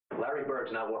Larry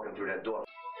Bird's not walking through that door.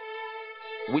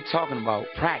 We talking about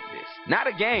practice. Not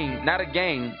a game, not a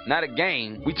game, not a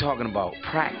game. We talking about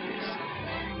practice.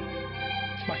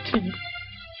 It's my team.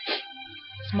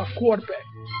 It's my quarterback.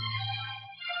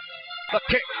 The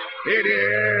kick. It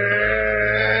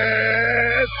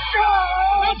is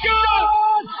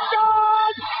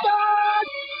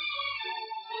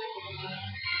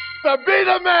To be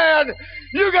the man,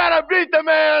 you gotta beat the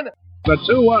man. The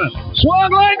 2-1.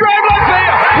 Swung line drive left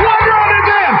field. One run is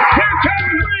in. Here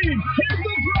comes Green. Here's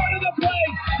the front of the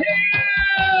plate. He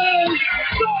is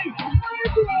safe.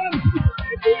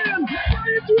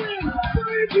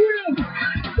 Braves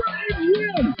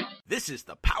win. This is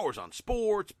the Powers on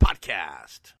Sports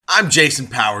podcast. I'm Jason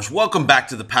Powers. Welcome back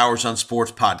to the Powers on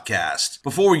Sports podcast.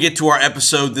 Before we get to our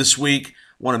episode this week, I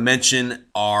want to mention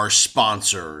our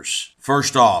sponsors.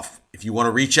 First off, if you want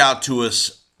to reach out to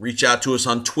us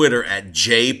on Twitter at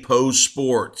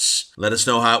JPoSports. Let us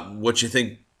know what you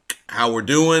think, how we're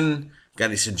doing. Got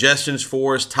any suggestions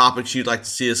for us, topics you'd like to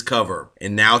see us cover.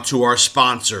 And now to our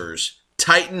sponsors.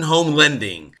 Titan Home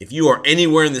Lending. If you are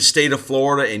anywhere in the state of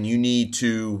Florida and you need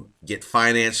to get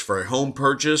financed for a home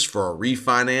purchase, for a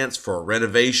refinance, for a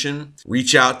renovation,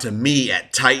 reach out to me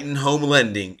at Titan Home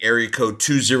Lending, area code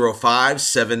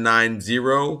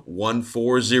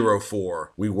 205-790-1404.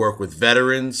 We work with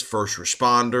veterans, first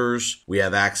responders. We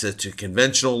have access to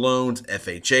conventional loans,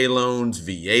 FHA loans,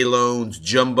 VA loans,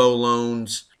 jumbo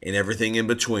loans, and everything in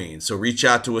between. So reach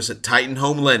out to us at Titan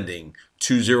Home Lending,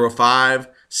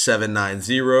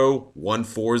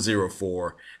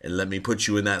 205-790-1404, and let me put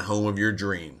you in that home of your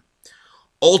dream.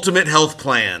 Ultimate Health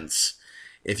Plans.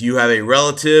 If you have a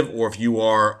relative or if you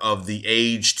are of the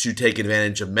age to take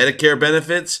advantage of Medicare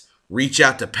benefits, reach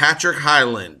out to Patrick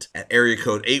Highland at area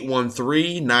code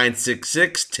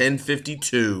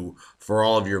 813-966-1052 for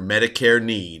all of your Medicare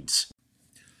needs.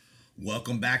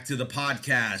 Welcome back to the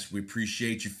podcast. We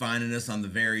appreciate you finding us on the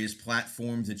various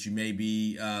platforms that you may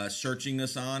be searching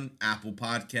us on. Apple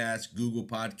Podcasts, Google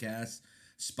Podcasts,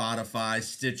 Spotify,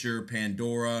 Stitcher,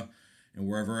 Pandora, and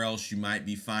wherever else you might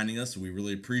be finding us. So we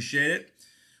really appreciate it.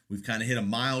 We've kind of hit a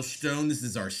milestone. This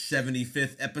is our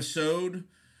 75th episode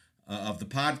of the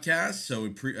podcast. So we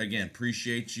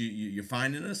appreciate you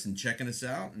finding us and checking us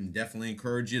out, and definitely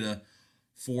encourage you to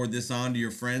forward this on to your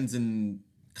friends and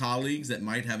colleagues that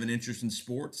might have an interest in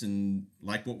sports and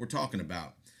like what we're talking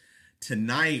about.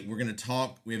 Tonight, we're going to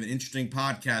talk. We have an interesting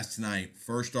podcast tonight.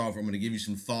 First off, I'm going to give you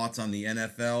some thoughts on the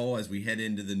NFL as we head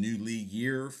into the new league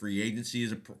year. Free agency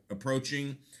is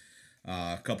approaching.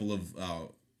 A couple of,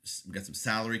 we've got some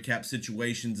salary cap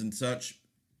situations and such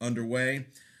underway.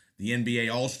 The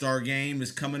NBA All-Star Game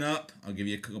is coming up. I'll give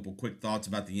you a couple quick thoughts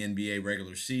about the NBA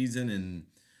regular season and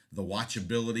the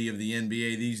watchability of the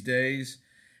NBA these days.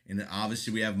 And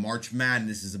obviously, we have March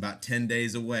Madness is about 10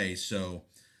 days away. So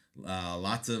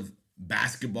lots of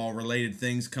basketball-related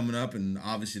things coming up. And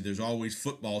obviously, there's always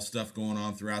football stuff going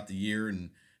on throughout the year.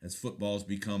 And as football's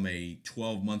become a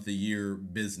 12-month-a-year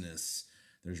business,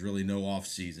 there's really no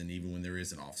off-season, even when there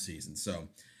is an off-season. So,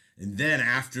 and then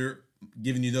after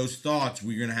giving you those thoughts,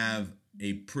 we're going to have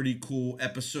a pretty cool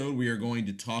episode. We are going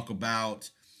to talk about,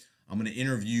 I'm going to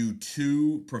interview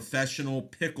two professional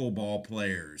pickleball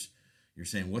players. You're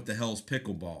saying, what the hell is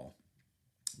pickleball?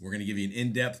 We're going to give you an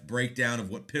in-depth breakdown of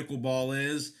what pickleball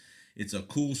is. It's a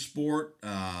cool sport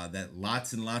that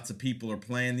lots and lots of people are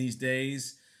playing these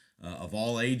days of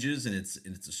all ages, and it's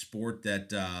a sport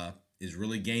that is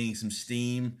really gaining some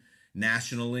steam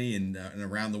nationally and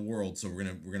around the world. So we're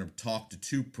gonna talk to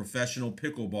two professional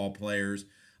pickleball players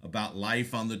about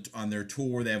life on their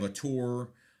tour. They have a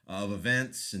tour of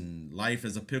events and life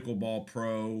as a pickleball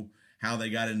pro, how they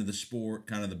got into the sport,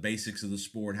 kind of the basics of the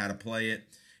sport, how to play it.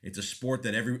 It's a sport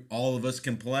that all of us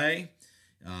can play,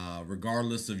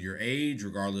 regardless of your age,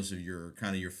 regardless of your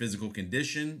physical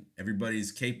condition.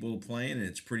 Everybody's capable of playing, and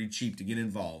it's pretty cheap to get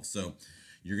involved. So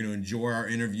you're going to enjoy our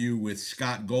interview with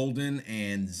Scott Golden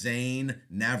and Zane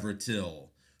Navratil,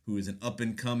 who is an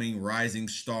up-and-coming rising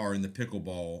star in the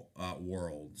pickleball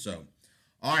world. So,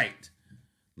 all right,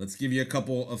 let's give you a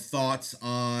couple of thoughts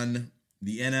on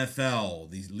the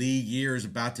NFL. The league year is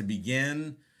about to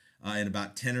begin in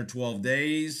about 10 or 12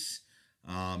 days.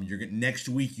 Next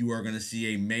week, you are going to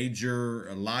see a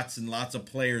major, lots and lots of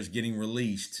players getting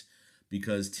released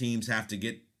because teams have to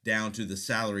get down to the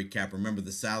salary cap. Remember,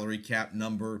 the salary cap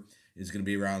number is going to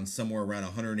be somewhere around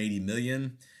 180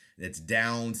 million. It's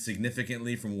down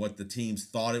significantly from what the teams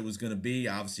thought it was going to be,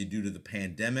 obviously due to the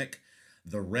pandemic.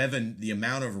 The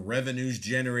amount of revenues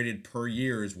generated per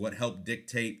year is what helped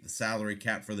dictate the salary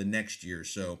cap for the next year.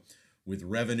 So with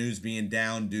revenues being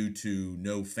down due to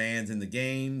no fans in the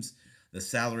games, the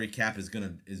salary cap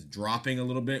is dropping a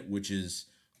little bit, which is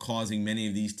causing many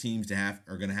of these teams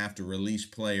are going to have to release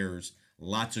players.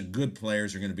 Lots of good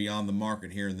players are going to be on the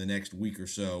market here in the next week or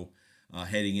so,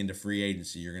 heading into free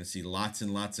agency. You're going to see lots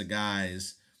and lots of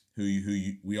guys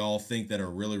who we all think that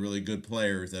are really, really good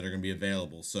players that are going to be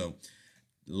available. So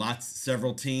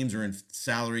several teams are in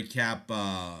salary cap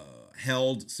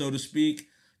held, so to speak.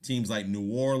 Teams like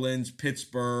New Orleans,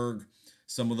 Pittsburgh,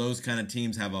 some of those kind of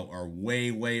teams are way,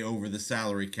 way over the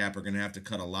salary cap. Are going to have to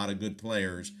cut a lot of good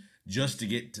players just to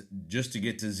get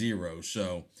to zero.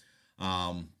 So,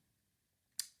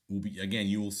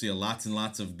 you will see lots and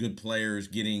lots of good players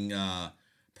getting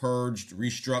purged,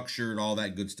 restructured, all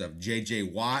that good stuff. J.J.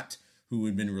 Watt, who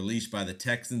had been released by the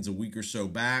Texans a week or so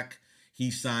back, he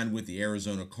signed with the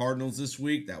Arizona Cardinals this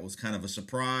week. That was kind of a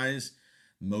surprise.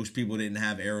 Most people didn't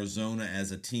have Arizona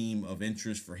as a team of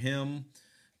interest for him.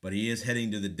 But he is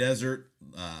heading to the desert.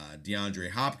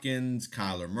 DeAndre Hopkins,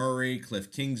 Kyler Murray,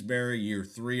 Cliff Kingsbury, year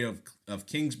 3 of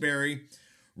Kingsbury.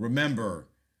 Remember,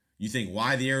 you think,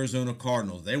 why the Arizona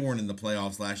Cardinals? They weren't in the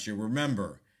playoffs last year.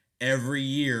 Remember, every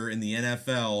year in the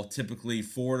NFL, typically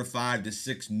 4 to 5 to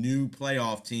 6 new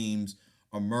playoff teams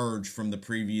emerge from the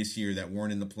previous year that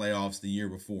weren't in the playoffs the year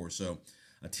before. So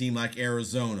a team like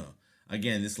Arizona,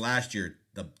 again, this last year,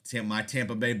 my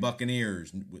Tampa Bay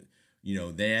Buccaneers,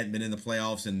 they hadn't been in the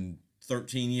playoffs in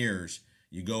 13 years.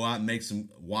 You go out and make some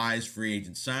wise free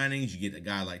agent signings. You get a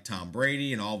guy like Tom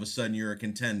Brady, and all of a sudden you're a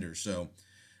contender. So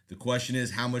the question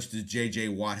is, how much does J.J.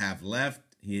 Watt have left?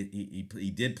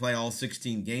 He did play all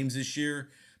 16 games this year,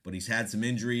 but he's had some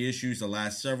injury issues the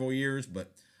last several years.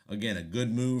 But again, a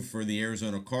good move for the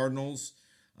Arizona Cardinals.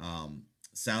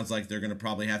 Sounds like they're going to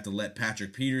probably have to let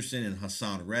Patrick Peterson and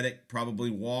Hassan Reddick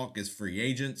probably walk as free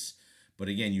agents. But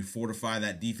again, you fortify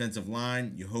that defensive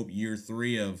line. You hope year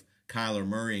 3 of Kyler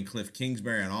Murray and Cliff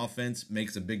Kingsbury on offense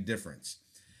makes a big difference.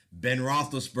 Ben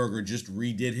Roethlisberger just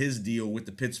redid his deal with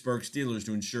the Pittsburgh Steelers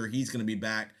to ensure he's going to be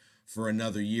back for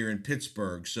another year in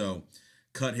Pittsburgh. So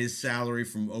cut his salary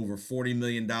from over $40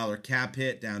 million cap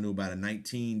hit down to about a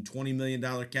 $19, $20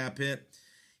 million cap hit.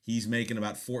 He's making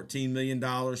about $14 million.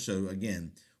 So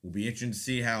again, we'll be interested to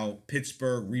see how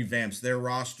Pittsburgh revamps their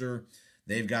roster.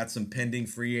 They've got some pending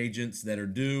free agents that are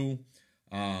due.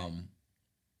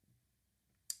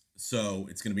 So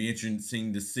it's going to be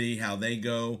interesting to see how they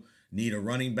go. Need a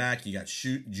running back. You got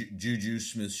Juju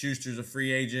Smith-Schuster's a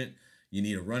free agent. You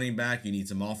need a running back. You need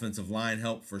some offensive line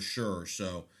help for sure.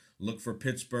 So look for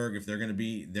Pittsburgh if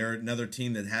they're another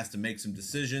team that has to make some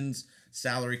decisions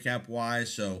salary cap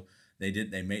wise. So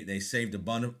they saved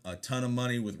a ton of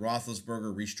money with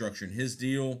Roethlisberger restructuring his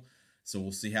deal. So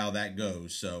we'll see how that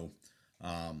goes. So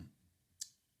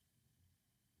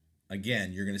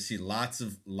again, you're going to see lots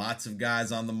of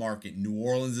guys on the market. New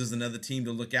Orleans is another team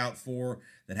to look out for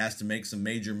that has to make some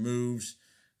major moves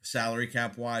salary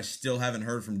cap wise. Still haven't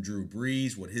heard from Drew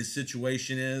Brees what his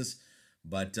situation is,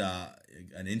 but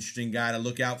an interesting guy to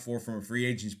look out for from a free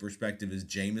agency perspective is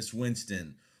Jameis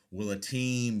Winston. Will a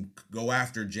team go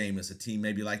after Jameis? A team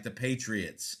maybe like the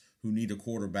Patriots who need a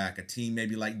quarterback, a team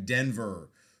maybe like Denver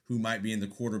who might be in the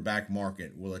quarterback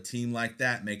market. Will a team like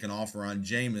that make an offer on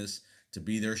Jameis to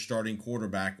be their starting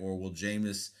quarterback, or will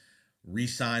Jameis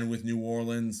re-sign with New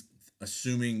Orleans,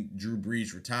 assuming Drew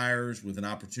Brees retires, with an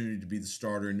opportunity to be the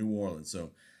starter in New Orleans?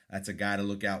 So that's a guy to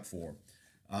look out for.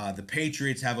 The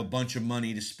Patriots have a bunch of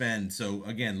money to spend. So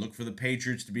again, look for the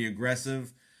Patriots to be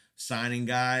aggressive, signing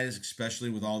guys, especially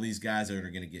with all these guys that are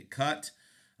going to get cut.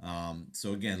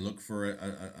 So again, look for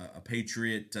a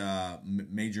Patriot,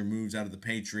 major moves out of the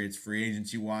Patriots free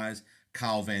agency wise.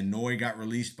 Kyle Van Noy got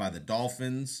released by the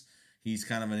Dolphins. He's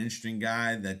kind of an interesting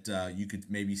guy that you could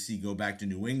maybe see go back to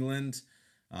New England.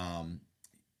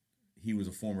 He was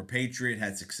a former Patriot,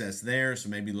 had success there, so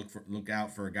maybe look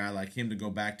out for a guy like him to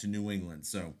go back to New England.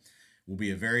 So will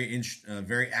be a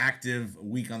very active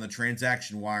week on the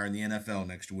transaction wire in the NFL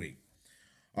next week.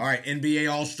 All right,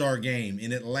 NBA All-Star Game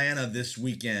in Atlanta this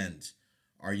weekend.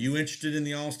 Are you interested in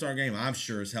the All-Star Game? I'm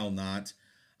sure as hell not.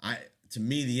 To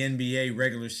me, the NBA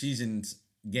regular season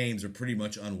games are pretty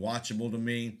much unwatchable to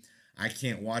me. I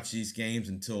can't watch these games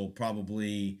until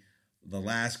probably the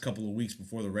last couple of weeks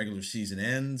before the regular season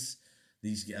ends.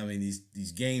 These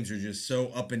games are just so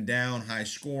up and down, high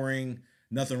scoring.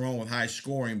 Nothing wrong with high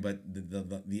scoring, but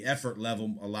the effort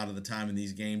level a lot of the time in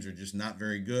these games are just not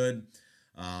very good.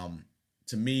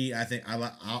 To me, I think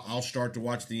I'll start to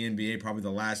watch the NBA probably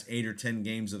the last 8 or 10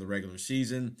 games of the regular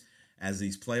season as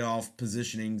these playoff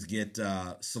positionings get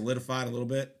solidified a little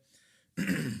bit.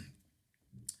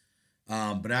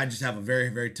 But I just have a very,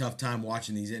 very tough time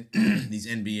watching these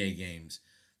NBA games.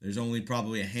 There's only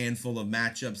probably a handful of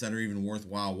matchups that are even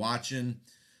worthwhile watching.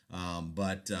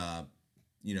 But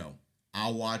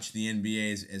I'll watch the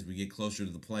NBA as we get closer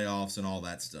to the playoffs and all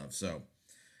that stuff. So,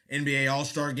 NBA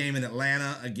All-Star Game in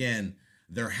Atlanta. Again,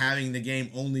 they're having the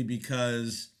game only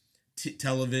because the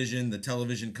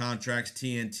television contracts,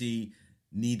 TNT,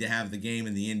 need to have the game,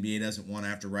 and the NBA doesn't want to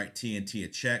have to write TNT a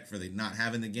check for not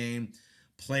having the game.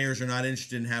 Players are not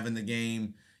interested in having the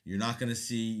game. You're not going to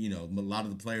see, a lot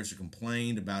of the players have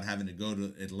complained about having to go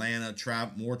to Atlanta,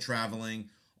 more traveling,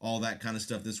 all that kind of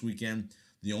stuff this weekend.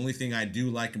 The only thing I do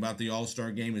like about the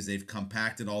All-Star Game is they've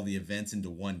compacted all the events into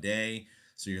one day.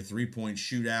 So your three-point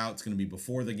shootout is going to be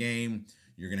before the game.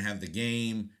 You're going to have the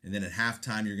game, and then at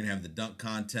halftime you're going to have the dunk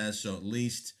contest. So at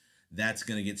least that's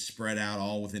going to get spread out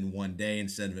all within one day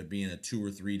instead of it being a 2 or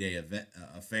 3 day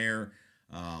affair.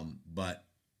 But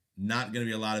not going to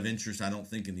be a lot of interest, I don't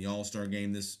think, in the All-Star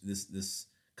Game this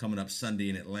coming up Sunday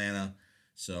in Atlanta.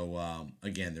 So,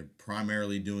 again, they're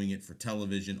primarily doing it for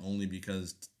television only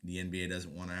because the NBA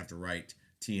doesn't want to have to write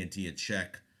TNT a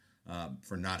check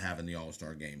for not having the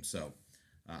All-Star Game. So,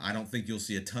 I don't think you'll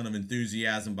see a ton of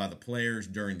enthusiasm by the players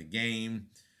during the game.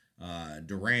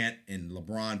 Durant and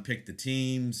LeBron picked the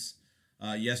teams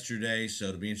yesterday, so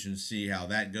it'll be interesting to see how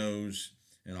that goes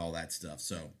and all that stuff.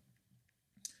 So,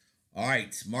 all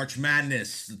right, March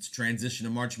Madness. Let's transition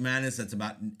to March Madness. That's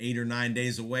about 8 or 9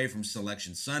 days away from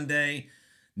Selection Sunday.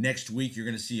 Next week, you're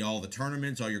going to see all the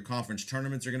tournaments. All your conference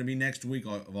tournaments are going to be next week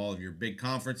of all of your big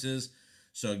conferences.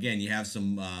 So, again, you have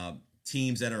some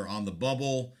teams that are on the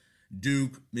bubble.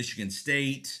 Duke, Michigan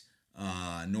State,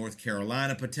 North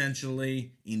Carolina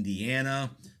potentially,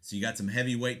 Indiana. So you got some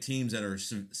heavyweight teams that are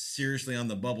seriously on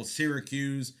the bubble.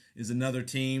 Syracuse is another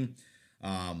team.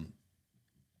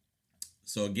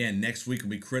 So again, next week will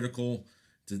be critical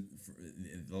to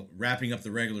wrapping up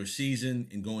the regular season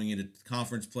and going into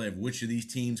conference play of which of these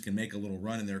teams can make a little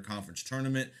run in their conference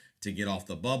tournament to get off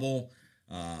the bubble.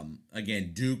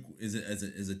 Again, Duke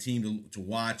is a team to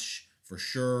watch for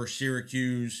sure.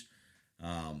 Syracuse.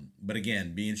 But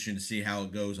again, be interesting to see how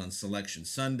it goes on Selection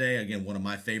Sunday. Again, one of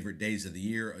my favorite days of the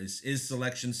year is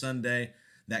Selection Sunday.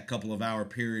 That couple of hour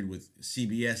period with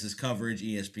CBS's coverage,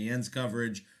 ESPN's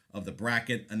coverage of the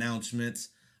bracket announcements.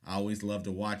 I always love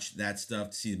to watch that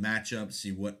stuff, to see the matchups,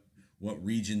 see what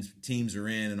regions teams are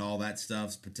in and all that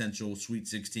stuff, potential Sweet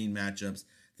 16 matchups,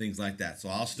 things like that. So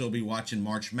I'll still be watching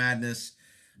March Madness.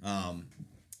 And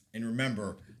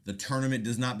remember, the tournament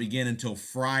does not begin until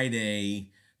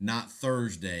Friday, not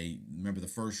Thursday. Remember, the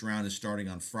first round is starting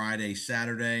on Friday,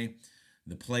 Saturday.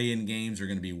 The play-in games are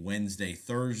going to be Wednesday,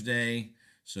 Thursday.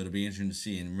 So it'll be interesting to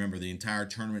see. And remember, the entire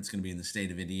tournament's going to be in the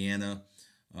state of Indiana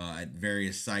at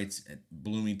various sites at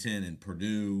Bloomington and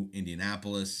Purdue,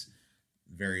 Indianapolis,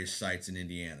 various sites in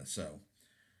Indiana. So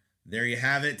there you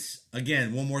have it.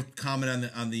 Again, one more comment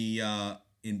on the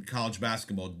in college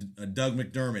basketball. Doug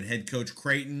McDermott, head coach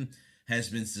Creighton, has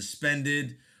been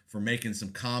suspended for making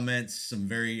some comments, some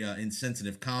very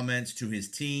insensitive comments to his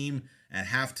team at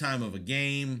halftime of a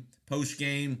game,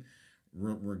 post-game,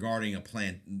 regarding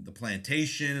the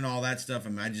plantation and all that stuff.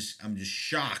 I'm just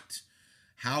shocked.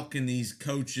 How can these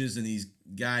coaches and these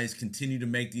guys continue to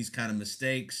make these kind of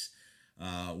mistakes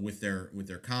with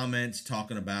their comments,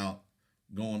 talking about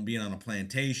being on a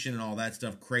plantation and all that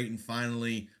stuff? Creighton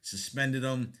finally suspended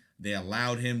him. They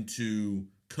allowed him to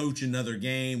coach another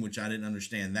game, which I didn't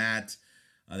understand that.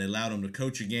 They allowed him to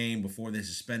coach a game before they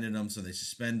suspended him, so they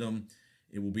suspend him.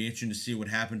 It will be interesting to see what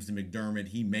happens to McDermott.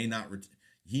 He may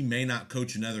not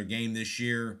coach another game this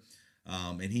year,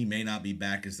 and he may not be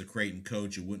back as the Creighton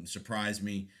coach. It wouldn't surprise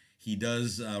me. He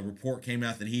does. A report came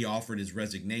out that he offered his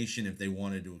resignation if they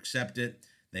wanted to accept it.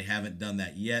 They haven't done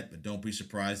that yet, but don't be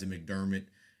surprised if McDermott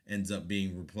ends up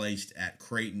being replaced at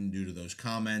Creighton due to those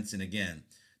comments. And again,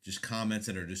 just comments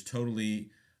that are just totally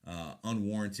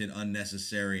unwarranted,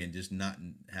 unnecessary, and just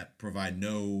provide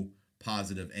no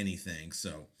positive anything.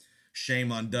 So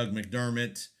shame on Doug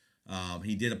McDermott.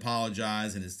 He did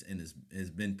apologize and has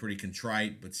been pretty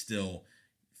contrite, but still,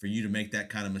 for you to make that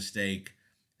kind of mistake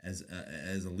as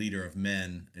a leader of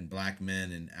men and black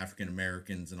men and African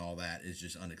Americans and all that is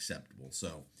just unacceptable.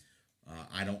 So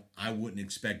I wouldn't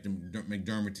expect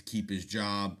McDermott to keep his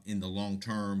job in the long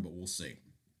term, but we'll see.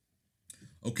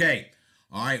 Okay.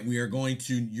 All right, you're going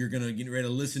to get ready to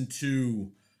listen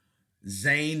to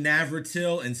Zane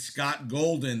Navratil and Scott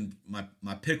Golden, my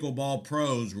pickleball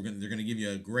pros. They're going to give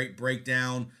you a great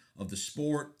breakdown of the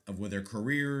sport, of their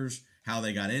careers, how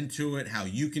they got into it, how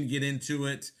you can get into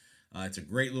it. It's a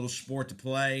great little sport to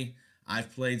play.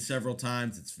 I've played several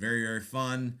times. It's very, very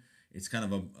fun. It's kind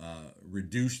of a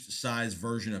reduced size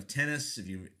version of tennis if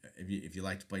you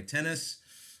like to play tennis.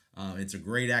 It's a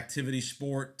great activity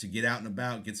sport to get out and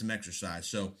about, get some exercise.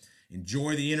 So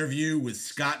enjoy the interview with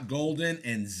Scott Golden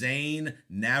and Zane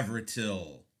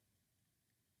Navratil.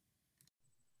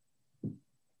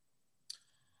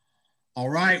 All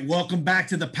right, welcome back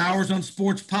to the Powers on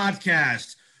Sports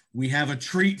podcast. We have a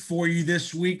treat for you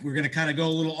this week. We're going to kind of go a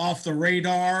little off the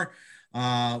radar.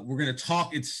 We're going to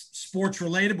talk, it's sports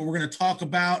related, but we're going to talk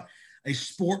about a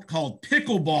sport called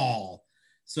pickleball.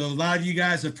 So a lot of you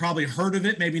guys have probably heard of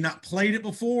it, maybe not played it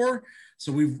before.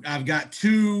 So I've got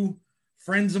two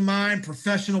friends of mine,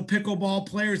 professional pickleball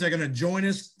players that are going to join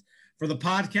us for the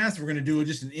podcast. We're going to do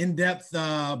just an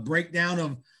in-depth breakdown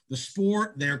of the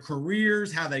sport, their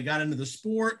careers, how they got into the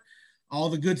sport, all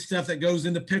the good stuff that goes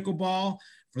into pickleball.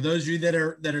 For those of you that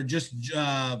are just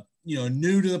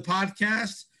new to the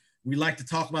podcast, we like to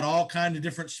talk about all kinds of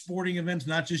different sporting events,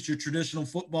 not just your traditional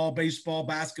football, baseball,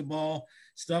 basketball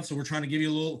stuff. So we're trying to give you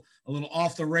a little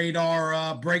off the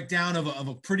radar breakdown of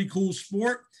a pretty cool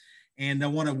sport. And I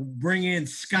want to bring in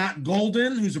Scott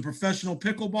Golden, who's a professional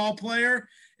pickleball player,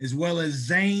 as well as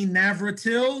Zane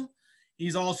Navratil.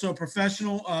 He's also a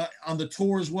professional on the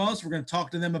tour as well. So we're going to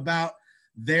talk to them about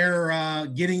their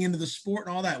getting into the sport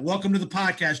and all that. Welcome to the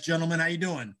podcast, gentlemen. How you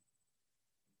doing?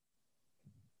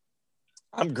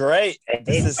 I'm great.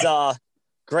 This is a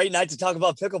great night to talk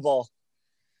about pickleball.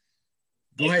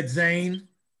 Go ahead, Zane.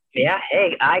 Yeah,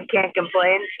 hey, I can't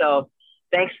complain. So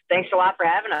thanks a lot for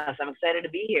having us. I'm excited to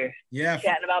be here. Yeah.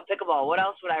 Chatting about pickleball. What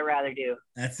else would I rather do?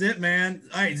 That's it, man.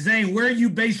 All right, Zane, where are you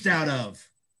based out of?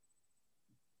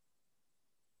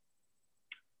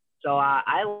 So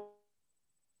I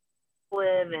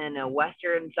live in a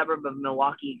western suburb of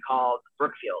Milwaukee called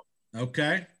Brookfield.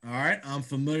 Okay. All right. I'm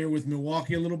familiar with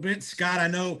Milwaukee a little bit. Scott, I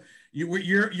know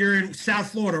you're in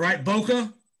South Florida, right?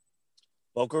 Boca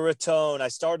Raton. I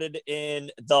started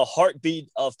in the heartbeat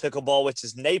of pickleball, which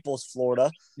is Naples,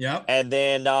 Florida. Yep. And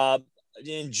then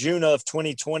in June of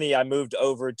 2020, I moved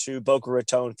over to Boca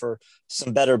Raton for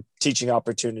some better teaching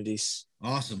opportunities.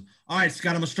 Awesome. All right,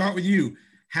 Scott, I'm going to start with you.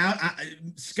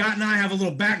 Scott and I have a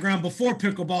little background before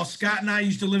pickleball. Scott and I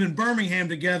used to live in Birmingham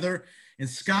together, and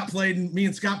me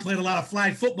and Scott played a lot of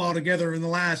flag football together in the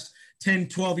last 10,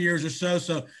 12 years or so.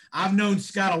 So I've known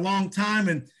Scott a long time.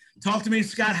 And talk to me,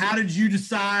 Scott, how did you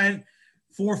decide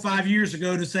 4 or 5 years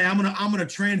ago to say, I'm gonna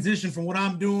transition from what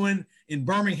I'm doing in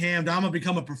Birmingham to I'm gonna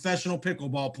become a professional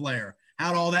pickleball player?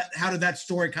 How did that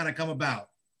story kind of come about?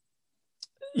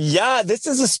 Yeah, this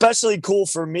is especially cool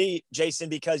for me, Jason,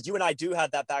 because you and I do have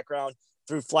that background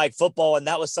through flag football. And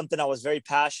that was something I was very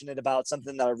passionate about,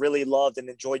 something that I really loved and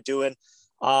enjoyed doing.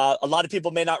 A lot of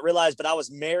people may not realize, but I was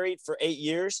married for 8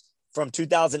 years from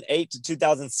 2008 to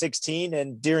 2016.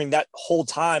 And during that whole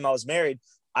time I was married,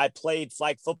 I played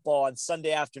flag football on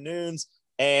Sunday afternoons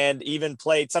and even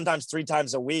played sometimes 3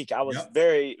 times a week. I was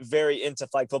very, very into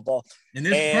flag football. And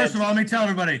first of all, let me tell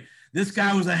everybody, this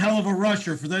guy was a hell of a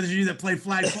rusher. For those of you that play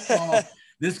flag football,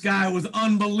 this guy was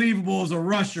unbelievable as a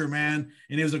rusher, man.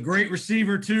 And he was a great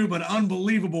receiver too, but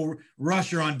unbelievable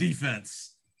rusher on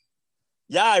defense.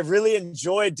 Yeah, I really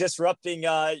enjoyed disrupting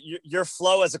your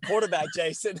flow as a quarterback,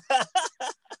 Jason.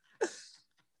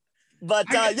 But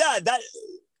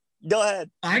go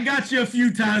ahead. I got you a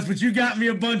few times, but you got me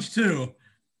a bunch too.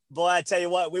 Boy, I tell you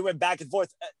what, we went back and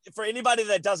forth. For anybody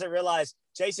that doesn't realize,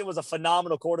 Jason was a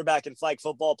phenomenal quarterback in flag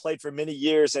football, played for many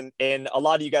years. And a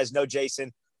lot of you guys know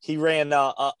Jason. He ran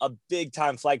a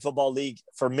big-time flag football league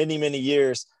for many, many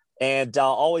years and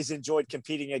always enjoyed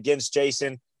competing against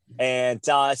Jason. And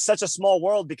it's such a small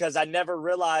world because I never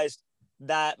realized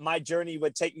that my journey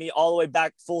would take me all the way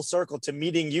back full circle to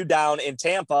meeting you down in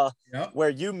Tampa, where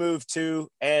you moved to,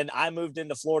 and I moved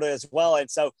into Florida as well.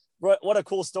 And so what a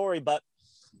cool story. But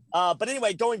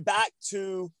anyway, going back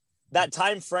to that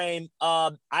time frame,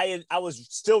 I was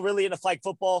still really into flag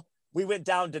football. We went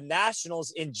down to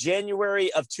nationals in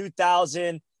January of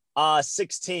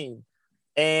 2016,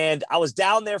 and I was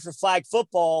down there for flag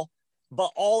football,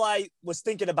 but all I was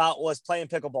thinking about was playing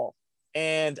pickleball.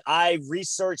 And I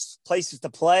researched places to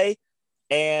play,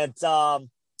 and that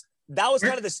was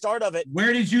kind of the start of it.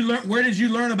 Where did you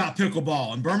learn about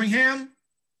pickleball? In Birmingham?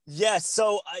 Yes.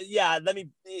 So let me,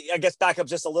 I guess, back up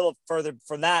just a little further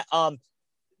from that.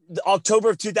 October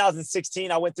of 2016,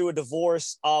 I went through a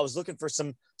divorce. I was looking for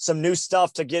some new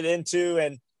stuff to get into,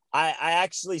 and I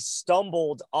actually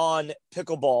stumbled on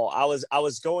pickleball. I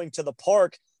was going to the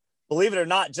park, believe it or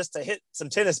not, just to hit some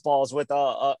tennis balls with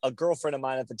a girlfriend of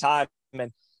mine at the time.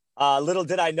 And little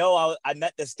did I know, I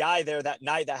met this guy there that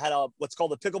night that had what's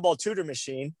called a pickleball tutor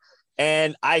machine.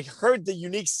 And I heard the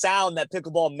unique sound that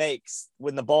pickleball makes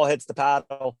when the ball hits the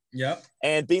paddle. Yep.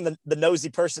 And being the nosy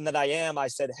person that I am, I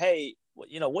said, hey,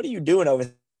 what are you doing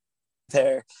over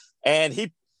there. And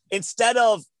he, instead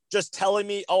of just telling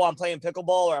me, oh, I'm playing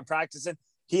pickleball or I'm practicing,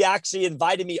 he actually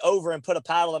invited me over and put a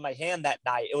paddle in my hand that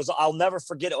night. I'll never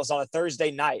forget, it was on a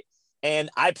Thursday night. And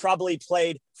I probably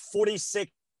played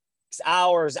 46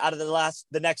 hours out of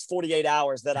the next 48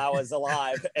 hours that I was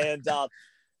alive. And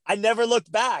I never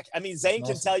looked back. I mean, Zane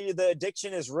can tell you the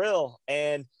addiction is real.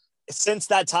 And since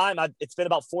that time, it's been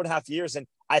about 4.5 years, and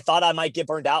I thought I might get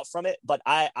burned out from it, but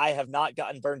I have not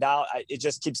gotten burned out. It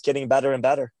just keeps getting better and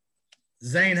better.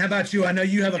 Zane, how about you? I know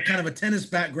you have a kind of a tennis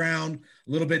background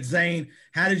a little bit, Zane.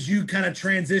 How did you kind of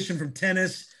transition from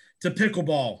tennis to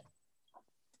pickleball?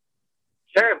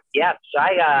 Sure. Yeah. So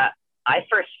I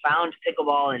first found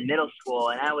pickleball in middle school,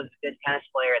 and I was a good tennis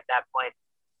player at that point.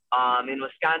 In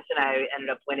Wisconsin, I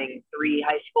ended up winning 3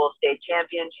 high school state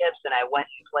championships, and I went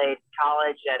and played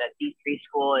college at a D3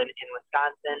 school in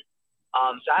Wisconsin.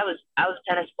 So I was a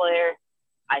tennis player.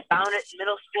 I found it in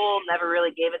middle school, never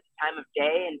really gave it the time of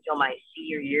day until my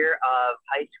senior year of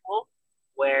high school,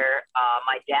 where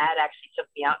my dad actually took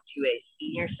me out to a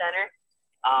senior center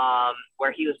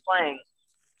where he was playing.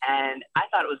 And I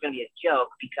thought it was going to be a joke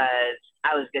because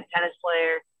I was a good tennis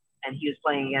player and he was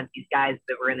playing against these guys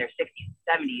that were in their 60s and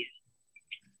 70s.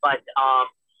 But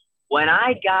when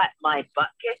I got my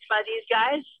butt kicked by these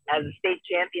guys as a state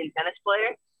champion tennis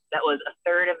player that was a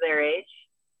third of their age,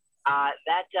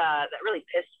 that really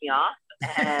pissed me off.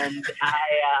 And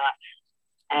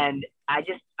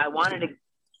I wanted to,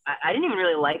 I didn't even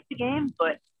really like the game,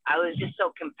 but I was just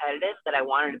so competitive that I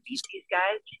wanted to beat these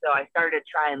guys. So I started to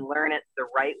try and learn it the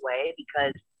right way,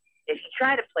 because if you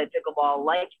try to play pickleball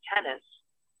like tennis,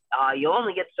 you'll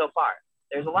only get so far.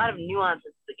 There's a lot of nuances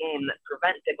to the game that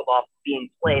prevent pickleball from being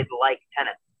played like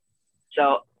tennis.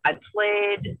 So I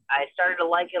started to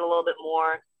like it a little bit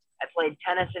more. I played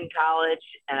tennis in college,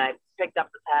 and I picked up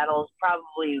the paddles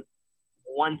probably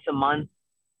once a month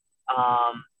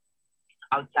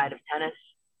outside of tennis.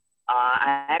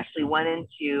 I actually went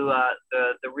into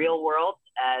the real world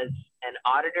as an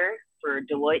auditor for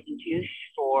Deloitte & Touche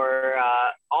for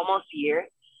almost a year.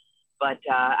 But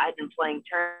I've been playing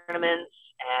tournaments,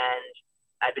 and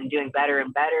I've been doing better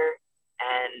and better.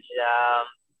 And,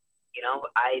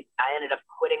 I ended up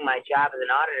quitting my job as an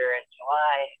auditor in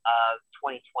July of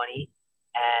 2020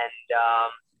 and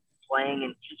playing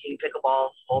and teaching pickleball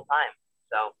full time.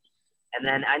 So, and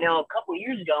then I know a couple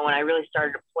years ago when I really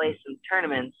started to play some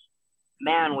tournaments,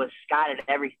 man, was Scott at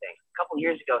everything. A couple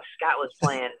years ago, Scott was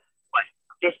playing,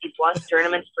 50 plus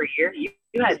tournaments per year? You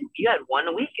had one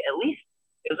a week at least.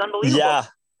 It was unbelievable.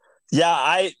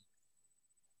 Yeah.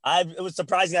 It was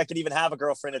surprising I could even have a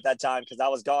girlfriend at that time, because I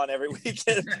was gone every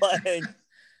weekend playing.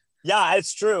 Yeah,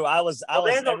 it's true. There's a lot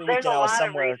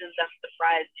of reasons I'm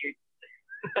surprised you're.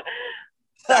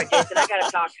 Sorry, Jason. I gotta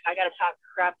talk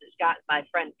crap to Scott, my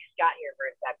friend Scott here for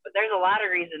a sec. But there's a lot of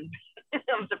reasons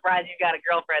I'm surprised you got a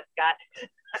girlfriend, Scott.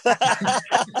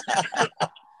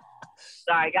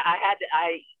 Sorry, I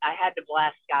had to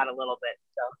blast Scott a little bit.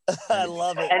 So I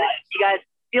love it. And you guys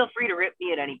feel free to rip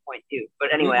me at any point too.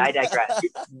 But anyway, I digress.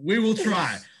 We will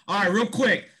try. All right, real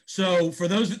quick. So for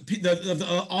those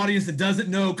the audience that doesn't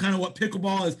know kind of what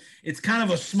pickleball is, it's kind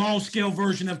of a small scale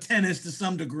version of tennis to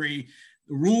some degree.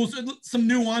 The rules, some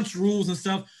nuanced rules and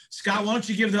stuff. Scott, why don't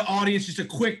you give the audience just a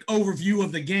quick overview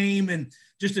of the game and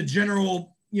just a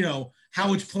general,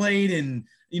 how it's played. And,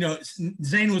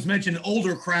 Zane was mentioning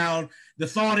older crowd. The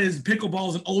thought is pickleball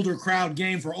is an older crowd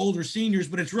game for older seniors,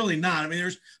 but it's really not. I mean,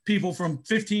 there's people from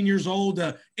 15 years old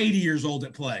to 80 years old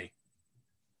that play.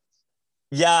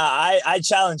 Yeah, I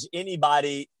challenge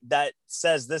anybody that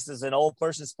says this is an old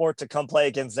person sport to come play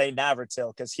against Zane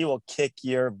Navratil, because he will kick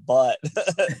your butt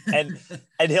and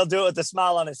he'll do it with a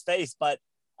smile on his face. But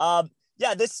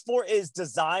this sport is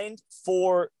designed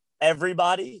for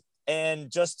everybody.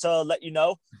 And just to let you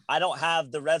know, I don't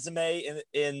have the resume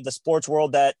in the sports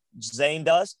world that Zane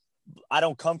does. I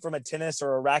don't come from a tennis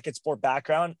or a racket sport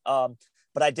background.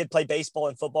 But I did play baseball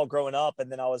and football growing up.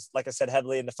 And then I was, like I said,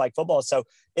 heavily into flag football. So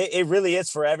it really is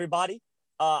for everybody.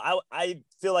 I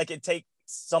feel like it takes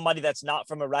somebody that's not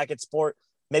from a racket sport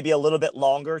maybe a little bit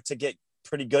longer to get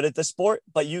pretty good at the sport,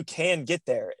 but you can get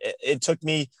there. It took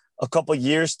me a couple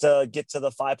years to get to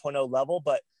the 5.0 level,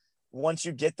 but once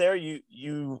you get there, you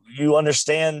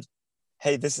understand,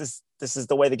 hey, this is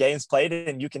the way the game's played,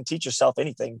 and you can teach yourself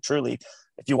anything truly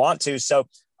if you want to. So,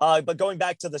 but going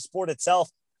back to the sport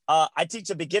itself, I teach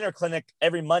a beginner clinic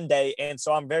every Monday, and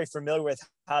so I'm very familiar with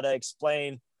how to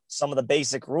explain some of the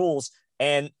basic rules.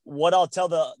 And what I'll tell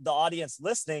the audience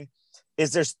listening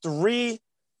is there's 3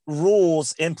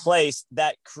 rules in place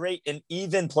that create an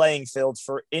even playing field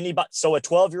for anybody. So a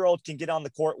 12-year-old can get on the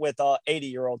court with a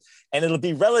 80-year-old, and it'll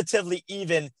be relatively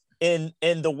even in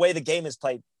the way the game is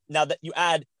played. Now that you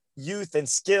add youth and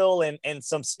skill and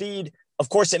some speed, of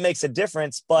course it makes a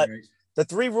difference, but the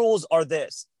 3 rules are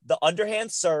this: the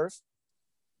underhand serve,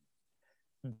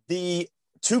 the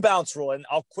 2 bounce rule, and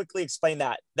I'll quickly explain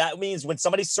that. That means when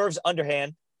somebody serves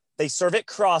underhand, they serve it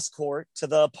cross court to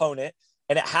the opponent,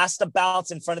 and it has to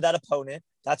bounce in front of that opponent.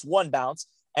 That's 1 bounce.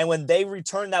 And when they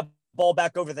return that ball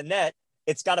back over the net,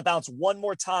 it's got to bounce 1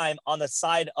 more time on the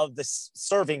side of the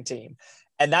serving team.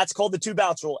 And that's called the 2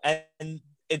 bounce rule. And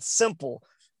it's simple.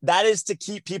 That is to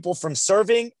keep people from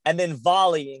serving and then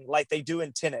volleying like they do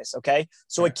in tennis. Okay.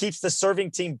 So it keeps the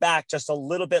serving team back just a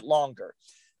little bit longer.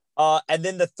 And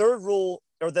then the 3rd rule,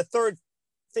 or the 3rd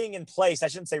thing in place, I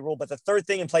shouldn't say rule, but the 3rd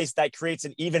thing in place that creates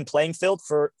an even playing field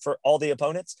for all the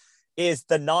opponents is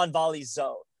the non-volley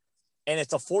zone. And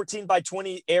it's a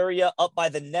 14-by-20 area up by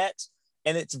the net.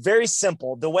 And it's very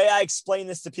simple. The way I explain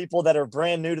this to people that are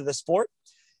brand new to the sport,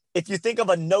 if you think of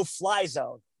a no-fly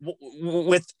zone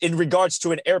in regards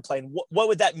to an airplane, what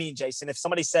would that mean, Jason? If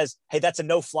somebody says, hey, that's a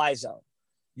no-fly zone.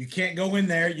 You can't go in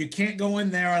there. You can't go in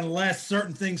there unless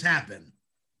certain things happen.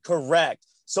 Correct.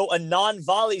 So a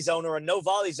non-volley zone or a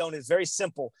no-volley zone is very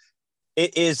simple.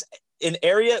 It is an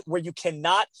area where you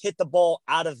cannot hit the ball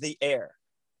out of the air.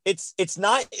 It's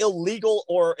not illegal,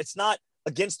 or it's not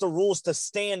against the rules to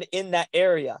stand in that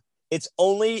area. It's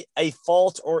only a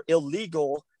fault or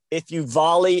illegal if you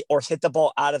volley or hit the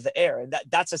ball out of the air. And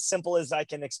that's as simple as I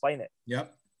can explain it.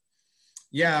 Yep.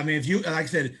 Yeah. I mean, if you, like I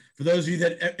said, for those of you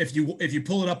that, if you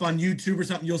pull it up on YouTube or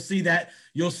something, you'll see that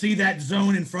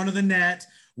zone in front of the net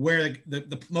where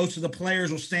the most of the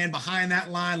players will stand behind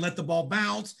that line, let the ball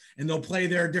bounce, and they'll play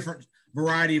their different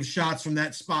variety of shots from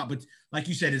that spot. But like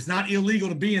you said, it's not illegal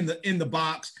to be in the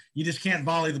box. You just can't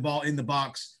volley the ball in the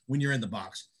box when you're in the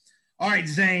box. All right,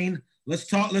 Zane, let's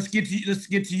get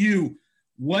to you.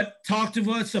 Talk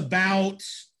to us about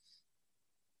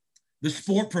the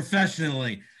sport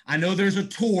professionally. I know there's a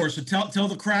tour, so tell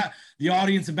the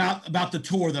audience about the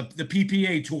tour, the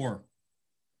PPA tour.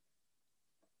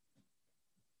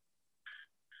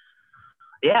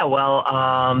 Yeah, well,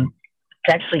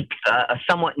 it's actually a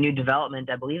somewhat new development.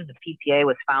 I believe the PPA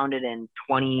was founded in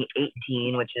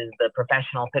 2018, which is the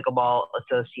Professional Pickleball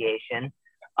Association.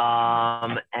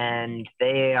 And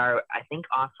they are, I think,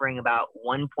 offering about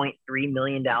 $1.3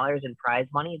 million in prize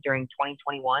money during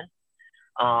 2021.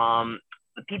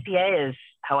 The PPA is,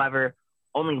 however,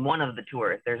 only one of the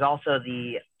tours. There's also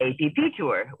the APP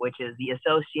tour, which is the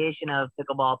Association of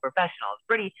Pickleball Professionals.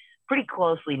 Pretty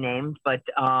closely named, but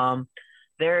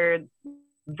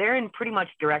they're in pretty much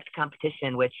direct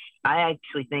competition, which I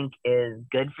actually think is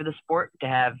good for the sport to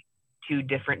have 2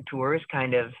 different tours,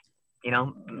 kind of,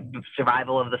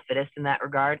 survival of the fittest in that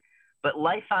regard. But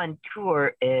Life on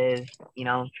Tour is,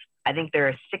 I think there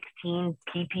are 16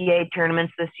 PPA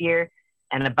tournaments this year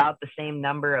and about the same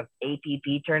number of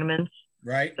APP tournaments.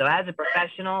 Right. So as a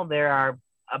professional, there are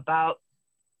about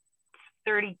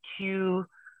 32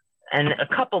 and a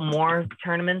couple more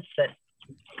tournaments that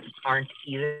aren't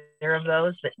either of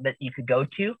those that you could go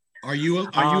to. Are you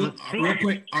real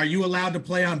quick, are you allowed to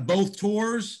play on both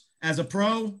tours as a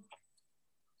pro?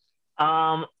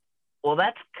 Well,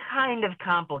 that's kind of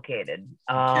complicated.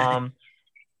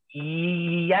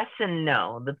 Yes and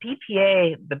no. The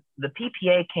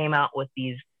PPA came out with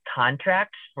these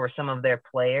contracts for some of their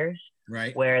players,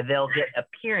 right, where they'll get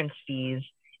appearance fees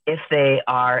if they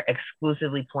are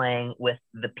exclusively playing with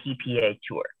the PPA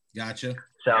tour. Gotcha.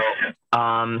 So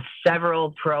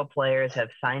several pro players have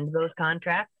signed those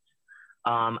contracts.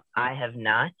 I have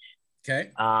not.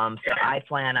 Okay. So I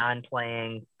plan on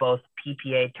playing both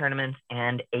PPA tournaments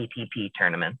and APP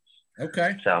tournaments.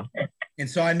 Okay.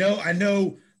 So I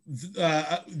know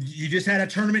you just had a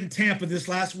tournament in Tampa this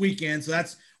last weekend, so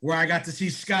that's where I got to see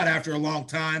Scott after a long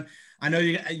time. I know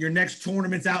your next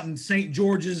tournament's out in St.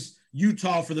 George's,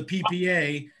 Utah for the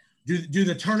PPA. Do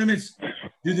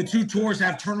the 2 tours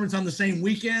have tournaments on the same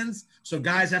weekends, so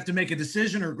guys have to make a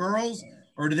decision, or girls,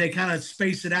 or do they kind of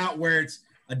space it out where it's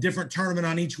a different tournament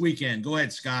on each weekend? Go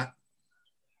ahead, Scott.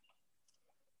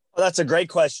 Well, that's a great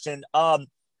question.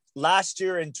 Last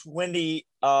year in 2020,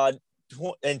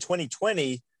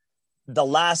 the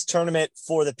last tournament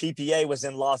for the PPA was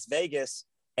in Las Vegas,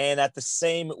 and at the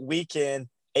same weekend,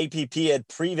 APP had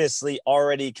previously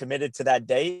already committed to that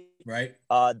date. Right.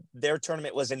 Their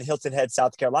tournament was in Hilton Head,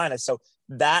 South Carolina. So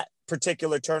that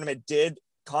particular tournament did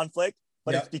conflict,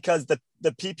 but it's because the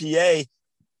PPA,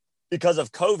 because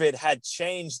of COVID, had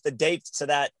changed the dates to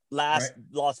that last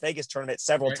Las Vegas tournament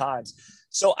several times.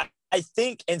 So I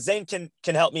think, and Zane can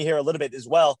help me here a little bit as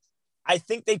well, I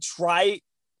think they try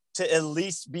to at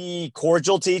least be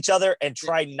cordial to each other and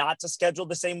try not to schedule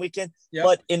the same weekend. Yep.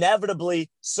 But inevitably,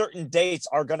 certain dates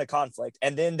are going to conflict,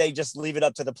 and then they just leave it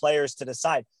up to the players to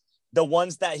decide. The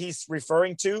ones that he's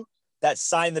referring to that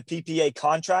sign the PPA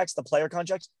contracts, the player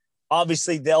contracts,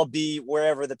 obviously they'll be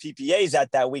wherever the PPA is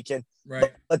at that weekend.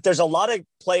 Right. But there's a lot of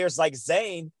players like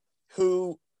Zane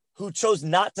who chose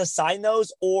not to sign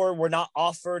those or were not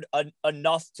offered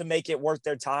enough to make it worth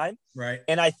their time. Right.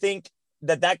 And I think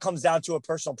that comes down to a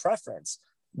personal preference,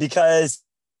 because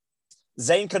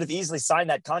Zane could have easily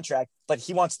signed that contract, but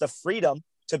he wants the freedom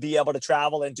to be able to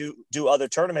travel and do other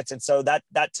tournaments. And so that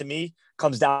to me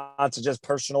comes down to just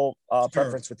personal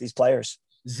preference with these players.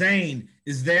 Zane,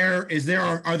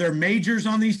 are there majors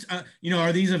on these,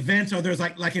 are these events, are there's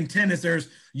like in tennis, there's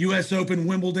US Open,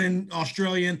 Wimbledon,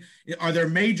 Australian, are there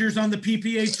majors on the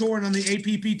PPA tour and on the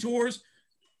APP tours,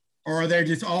 or are they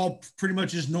just all pretty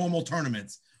much just normal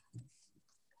tournaments?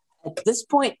 At this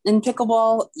point in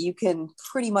pickleball, you can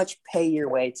pretty much pay your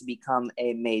way to become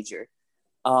a major.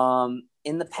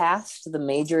 In the past, the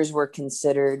majors were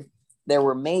considered, there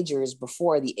were majors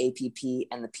before the APP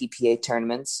and the PPA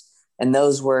tournaments, and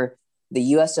those were the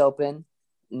US Open,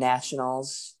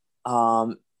 Nationals,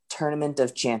 Tournament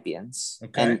of Champions.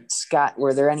 Okay. And Scott,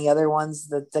 were there any other ones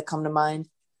that come to mind?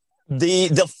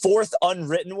 The fourth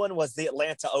unwritten one was the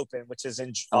Atlanta Open, which is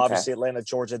in obviously Atlanta,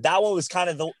 Georgia. That one was kind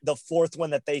of the fourth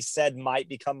one that they said might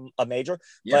become a major.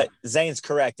 Yeah. But Zane's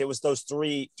correct. It was those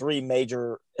three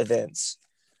major events.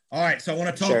 All right, so I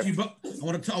want to talk to you. I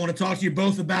want to talk to you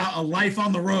both about a life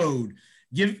on the road.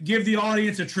 Give the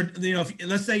audience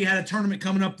let's say you had a tournament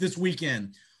coming up this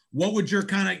weekend. What would your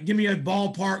give me a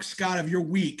ballpark, Scott, of your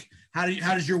week? How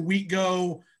does your week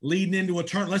go leading into a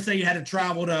tournament? Let's say you had to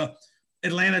travel to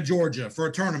Atlanta, Georgia for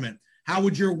a tournament. How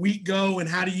would your week go, and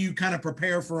how do you kind of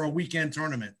prepare for a weekend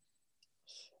tournament?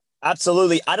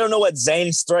 Absolutely. I don't know what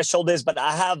Zane's threshold is, but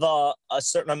I have a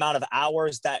certain amount of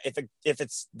hours that if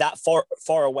it's that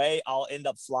far away, I'll end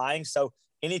up flying. So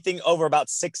anything over about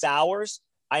 6 hours,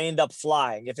 I end up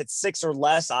flying. If it's 6 or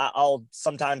less, I'll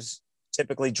sometimes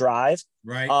typically drive.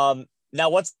 Right. Now,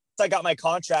 once I got my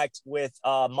contract with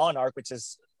Monarch, which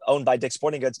is owned by Dick's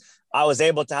Sporting Goods, I was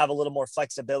able to have a little more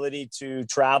flexibility to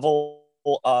travel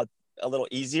a little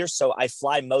easier. So I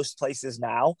fly most places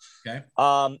now. Okay.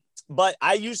 But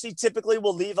I usually typically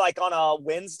will leave like on a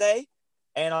Wednesday,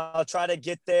 and I'll try to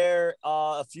get there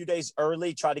a few days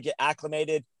early, try to get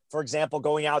acclimated. For example,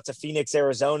 going out to Phoenix,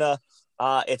 Arizona,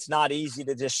 it's not easy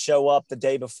to just show up the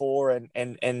day before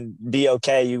and be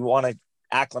okay. You want to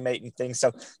acclimate and things.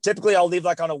 So typically I'll leave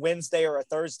like on a Wednesday or a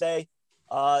Thursday,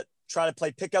 try to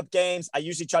play pickup games. I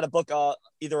usually try to book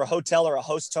either a hotel or a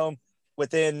host home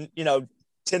within,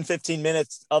 10, 15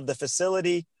 minutes of the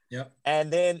facility. Yep.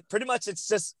 And then pretty much it's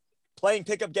just playing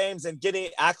pickup games and getting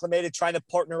acclimated, trying to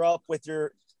partner up with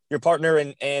your partner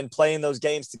and playing those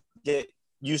games to get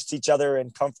used to each other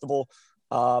and comfortable.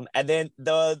 And then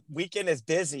the weekend is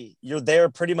busy. You're there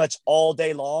pretty much all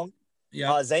day long.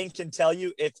 Yeah. Zane can tell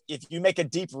you if you make a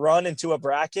deep run into a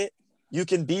bracket, you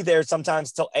can be there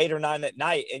sometimes till 8 or 9 at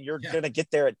night, and you're going to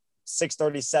get there at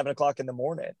 6:30, 7 o'clock in the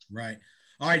morning. Right.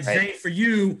 All right, Zane, for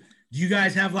you, do you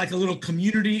guys have like a little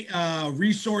community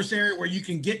resource area where you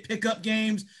can get pickup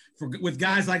games with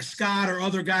guys like Scott or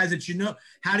other guys that you know?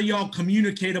 How do y'all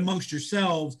communicate amongst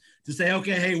yourselves to say,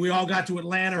 okay, hey, we all got to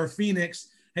Atlanta or Phoenix.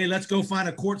 Hey, let's go find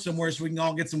a court somewhere so we can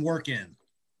all get some work in?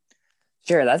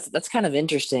 Sure, that's kind of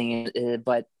interesting,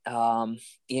 but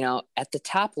at the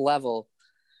top level,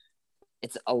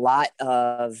 it's a lot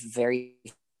of very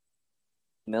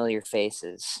familiar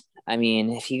faces. I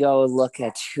mean, if you go look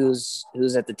at who's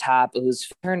at the top, who's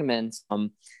tournaments,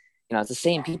 it's the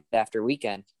same people after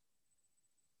weekend.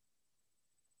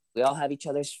 We all have each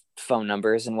other's phone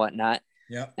numbers and whatnot.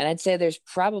 Yeah. And I'd say there's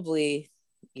probably,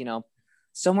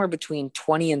 somewhere between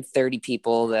 20 and 30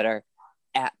 people that are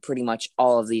at pretty much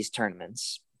all of these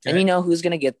tournaments. Okay. And you know who's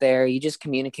going to get there. You just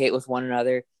communicate with one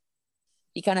another.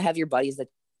 You kind of have your buddies that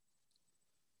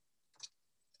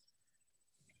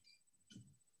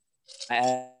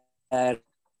I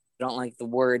don't like the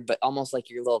word, but almost like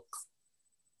your little,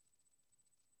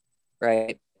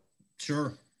 right?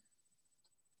 Sure.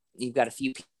 You've got a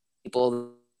few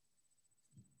people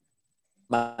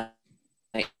that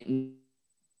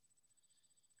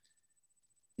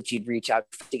you'd reach out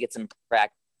to get some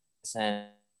practice and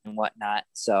whatnot.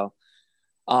 So,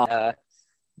 I'm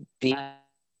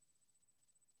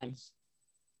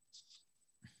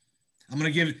going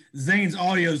to give Zane's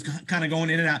audio's kind of going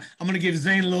in and out. I'm going to give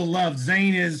Zane a little love.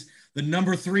 Zane is the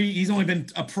number 3. He's only been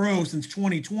a pro since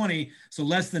 2020, so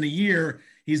less than a year.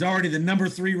 He's already the number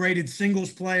 3 rated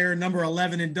singles player, number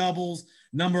 11 in doubles,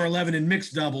 number 11 in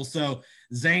mixed doubles. So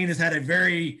Zane has had a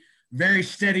very, very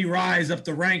steady rise up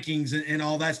the rankings and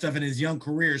all that stuff in his young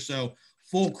career. So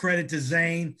full credit to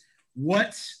Zane.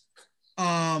 What's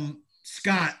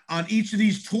Scott, on each of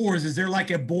these tours, is there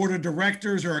like a board of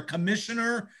directors or a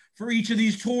commissioner for each of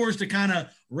these tours to kind of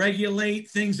regulate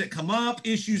things that come up,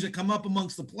 issues that come up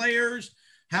amongst the players?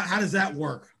 How does that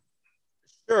work?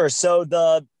 Sure. So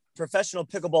the Professional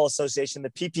Pickleball Association, the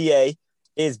PPA,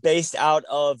 is based out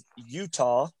of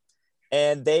Utah,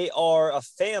 and they are a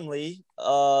family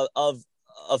of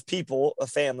people, a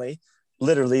family.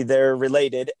 Literally, they're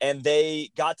related, and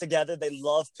they got together. They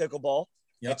love pickleball.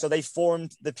 Yep. And so they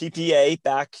formed the PPA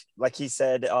back, like he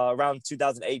said, around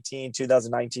 2018,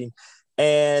 2019.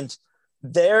 And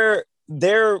they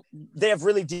have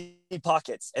really deep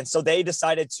pockets. And so they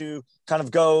decided to kind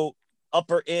of go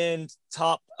upper end,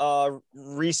 top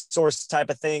resource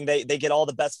type of thing. They get all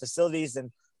the best facilities,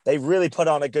 and they really put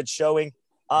on a good showing.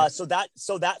 So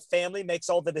that family makes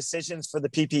all the decisions for the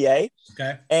PPA.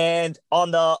 Okay. And on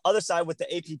the other side with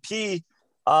the APP,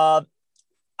 I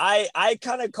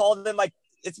kind of call them like,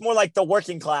 it's more like the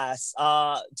working class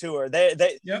tour.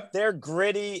 They're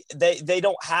gritty. They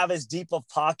don't have as deep of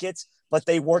pockets, but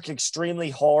they work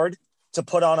extremely hard to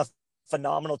put on a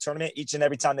phenomenal tournament each and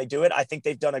every time they do it. I think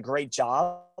they've done a great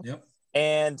job. Yep.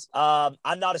 And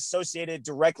I'm not associated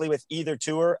directly with either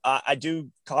tour. I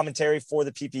do commentary for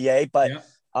the PPA, but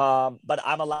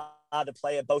I'm allowed to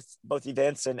play at both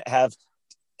events and have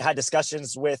had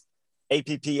discussions with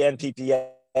APP and PPA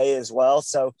as well.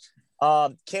 So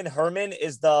Ken Herman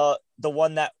is the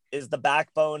one that is the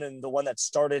backbone and the one that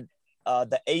started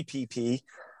the APP.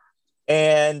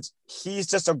 And he's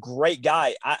just a great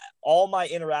guy. All my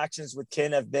interactions with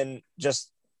Ken have been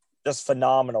just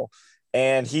phenomenal.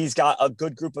 And he's got a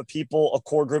good group of people, a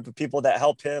core group of people that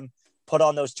help him put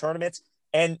on those tournaments.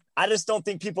 And I just don't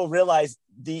think people realize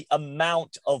the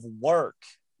amount of work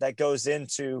that goes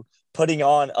into putting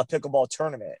on a pickleball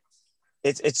tournament.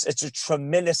 It's a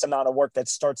tremendous amount of work that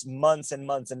starts months and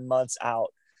months and months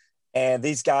out. And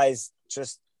these guys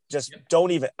just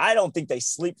don't even, I don't think they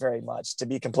sleep very much, to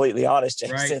be completely honest,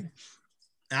 Jason.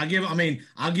 Right. I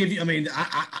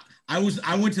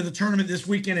went to the tournament this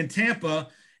weekend in Tampa,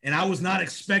 and I was not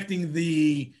expecting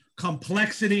the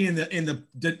complexity and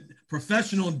the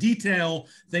professional detail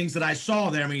things that I saw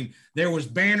there. I mean, there was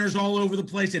banners all over the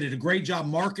place. They did a great job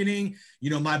marketing. You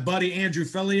know, my buddy Andrew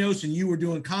Felios and you were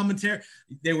doing commentary.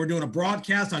 They were doing a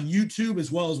broadcast on YouTube as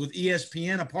well as with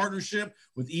ESPN, a partnership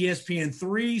with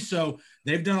ESPN3. So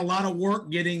they've done a lot of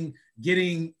work getting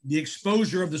the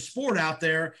exposure of the sport out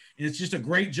there. And it's just a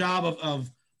great job of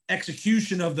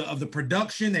execution of the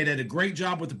production. They did a great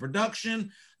job with the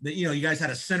production. You guys had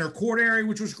a center court area,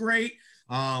 which was great.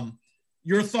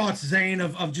 Your thoughts, Zane,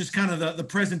 of just kind of the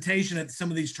presentation at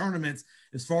some of these tournaments,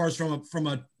 as far as from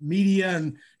a media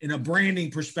and in a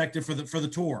branding perspective for the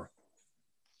tour.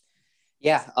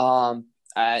 Yeah,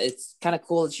 it's kind of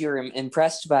cool that you're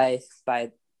impressed by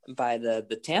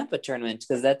the Tampa tournament,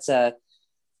 because that's the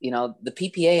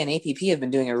PPA and APP have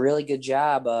been doing a really good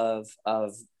job of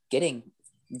getting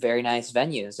very nice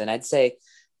venues. And I'd say,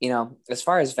 as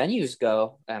far as venues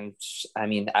go, I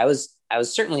mean, I was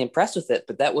certainly impressed with it,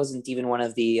 but that wasn't even one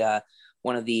of the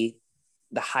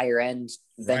higher end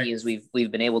venues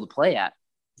we've been able to play at.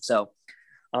 So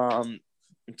I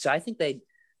think they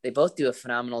both do a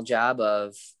phenomenal job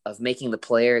of making the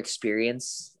player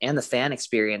experience and the fan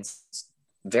experience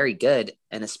very good.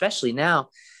 And especially now,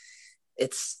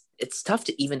 it's tough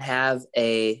to even have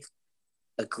a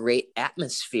great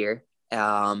atmosphere,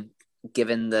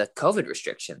 given the COVID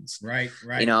restrictions. Right.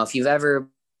 If you've ever,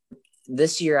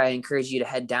 this year, I encourage you to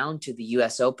head down to the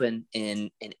US Open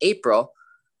in April.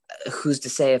 Who's to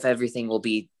say if everything will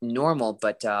be normal,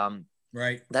 but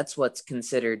that's what's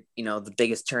considered, the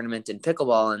biggest tournament in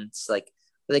pickleball. And it's like,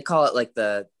 they call it like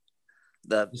the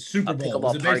Super Bowl.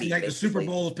 Pickleball party, like the Super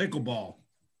Bowl of pickleball.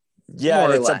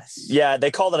 Yeah,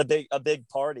 they call it a big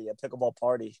party, a pickleball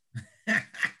party. I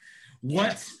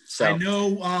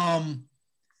know,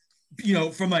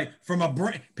 from a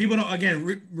brand, people don't,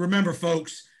 again, remember,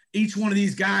 folks, each one of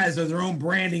these guys are their own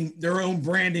branding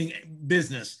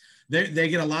business. They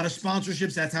get a lot of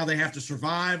sponsorships. That's how they have to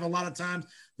survive a lot of times.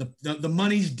 The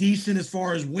money's decent as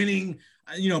far as winning,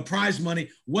 prize money.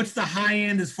 What's the high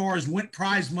end as far as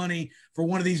prize money for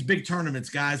one of these big tournaments,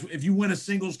 guys? If you win a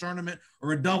singles tournament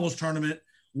or a doubles tournament,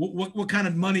 what kind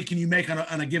of money can you make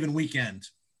on a given weekend?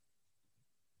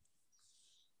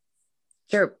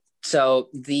 Sure. So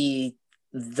the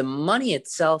money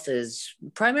itself is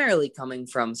primarily coming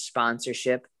from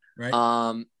sponsorship.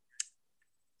 Right.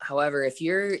 However, if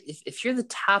you're the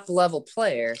top level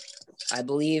player, I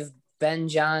believe Ben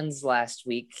Johns last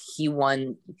week. He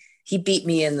won. He beat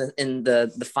me in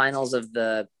the finals of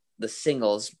the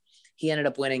singles. He ended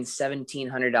up winning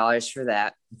 $1,700 for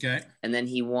that. Okay. And then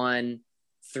he won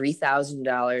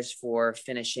 $3,000 for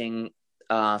finishing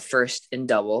first in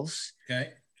doubles.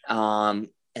 Okay. And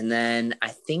then I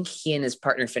think he and his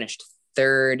partner finished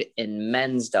third in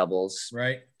men's doubles.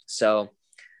 Right. So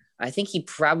I think he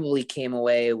probably came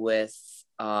away with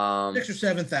 6 or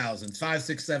 7,000, 5,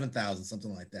 6, 7,000,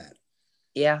 something like that.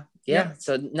 Yeah.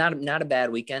 So not a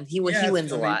bad weekend. He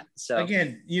wins a lot. So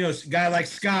again, a guy like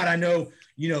Scott, I know,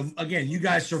 again, you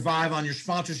guys survive on your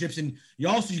sponsorships, and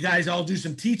you guys all do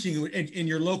some teaching in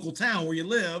your local town where you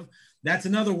live. That's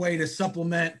another way to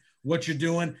supplement what you're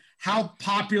doing. How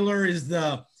popular is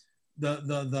the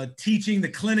teaching, the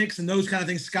clinics and those kind of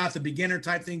things, Scott, the beginner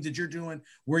type things that you're doing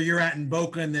where you're at in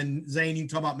Boca, and then Zane, you can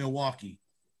talk about Milwaukee.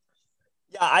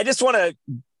 Yeah, I just want to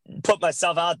put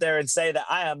myself out there and say that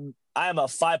I am a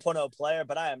 5.0 player,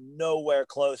 but I am nowhere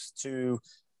close to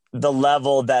the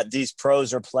level that these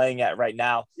pros are playing at right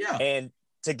now. Yeah. And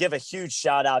to give a huge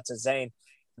shout out to Zane,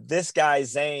 this guy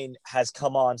Zane has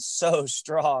come on so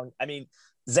strong. I mean,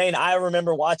 Zane, I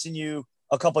remember watching you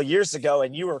a couple of years ago,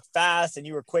 and you were fast and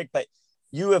you were quick, but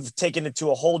you have taken it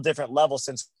to a whole different level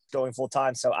since going full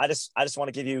time. So I just want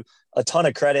to give you a ton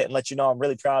of credit and let you know I'm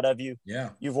really proud of you. Yeah.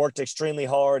 You've worked extremely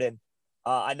hard, and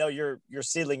I know your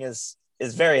ceiling is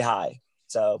very high.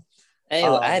 So hey,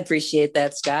 well, I appreciate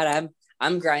that, Scott.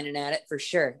 I'm grinding at it for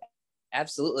sure.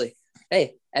 Absolutely.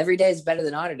 Hey, every day is better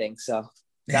than auditing. So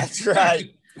that's right,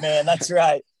 man. That's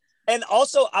right. And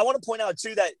also I want to point out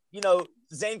too that,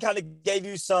 Zane kind of gave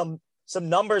you some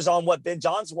numbers on what Ben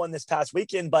Johns won this past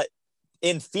weekend, but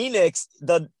in Phoenix,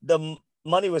 the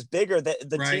money was bigger.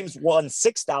 The right. teams won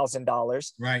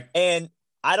 $6,000. Right. And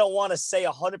I don't want to say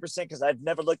 100% because I've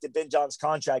never looked at Ben Johns'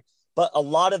 contract, but a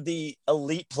lot of the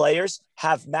elite players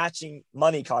have matching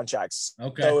money contracts.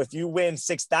 Okay. So if you win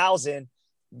 6,000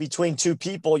 between two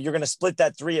people, you're going to split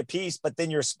that 3 apiece, but then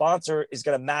your sponsor is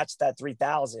going to match that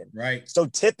 3,000. Right. So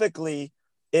typically,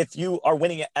 if you are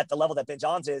winning at the level that Ben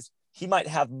Johns is, he might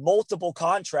have multiple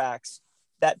contracts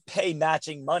that pay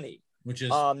matching money. Which is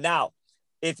now,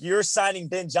 if you're signing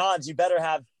Ben Johns, you better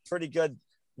have pretty good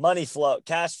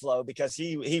cash flow, because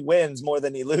he wins more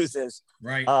than he loses.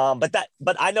 Right.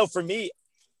 But I know for me,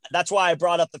 that's why I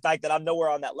brought up the fact that I'm nowhere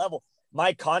on that level.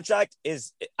 My contract I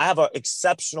have an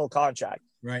exceptional contract.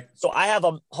 Right. So I have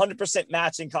a 100%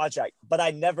 matching contract, but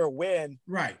I never win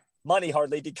right money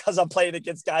hardly because I'm playing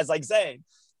against guys like Zane,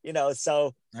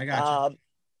 so I got you.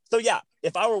 So yeah,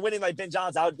 if I were winning like Ben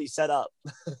Johns, I would be set up.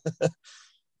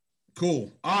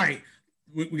 Cool. All right.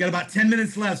 We got about 10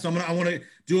 minutes left, so I want to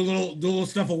do a little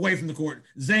stuff away from the court.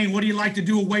 Zane, what do you like to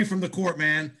do away from the court,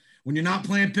 man? When you're not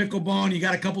playing pickleball and you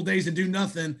got a couple days to do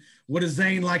nothing, what does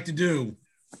Zane like to do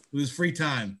with his free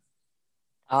time?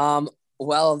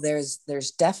 Well, there's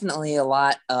definitely a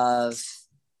lot of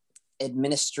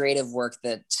administrative work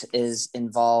that is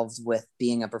involved with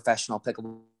being a professional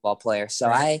pickleball player. So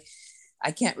right.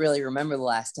 I can't really remember the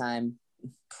last time,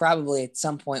 probably at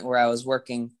some point where I was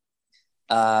working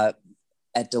at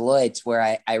Deloitte,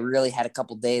 where I really had a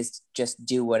couple days to just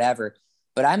do whatever.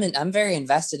 But I'm very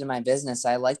invested in my business.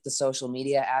 I like the social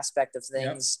media aspect of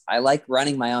things. Yep. I like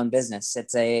running my own business.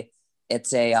 It's a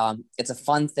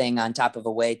fun thing on top of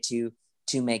a way to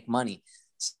make money.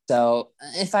 So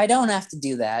if I don't have to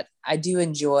do that, I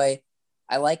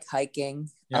like hiking.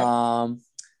 Yep.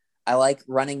 I like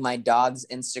running my dog's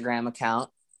Instagram account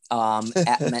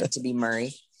at Meant to Be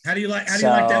Murray. How do you like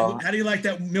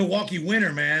that Milwaukee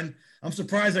winter, man? I'm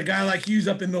surprised a guy like you's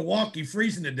up in Milwaukee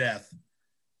freezing to death.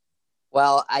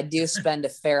 Well, I do spend a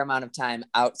fair amount of time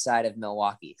outside of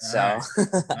Milwaukee. So all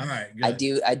right.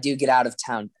 Good. I do get out of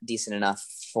town decent enough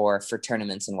for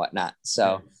tournaments and whatnot.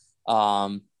 So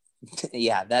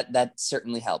yeah, that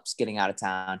certainly helps getting out of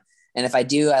town. And if I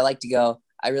do,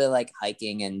 I really like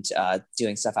hiking and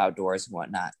doing stuff outdoors and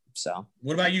whatnot. So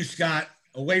what about you, Scott?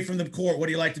 Away from the court, what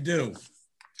do you like to do?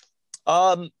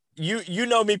 You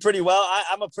know me pretty well.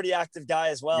 I'm a pretty active guy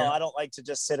as well. Yeah. I don't like to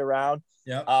just sit around.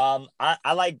 Yeah.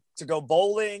 I like to go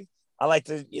bowling. I like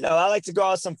to go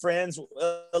out with some friends.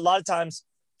 A lot of times,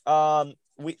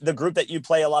 the group that you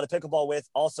play a lot of pickleball with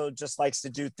also just likes to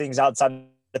do things outside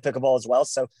the pickleball as well.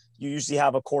 So you usually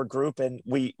have a core group, and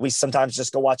we sometimes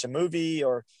just go watch a movie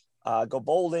or go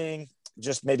bowling,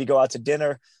 just maybe go out to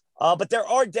dinner. But there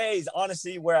are days,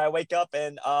 honestly, where I wake up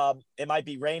and it might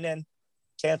be raining,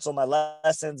 cancel my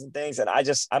lessons and things, and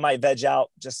I might veg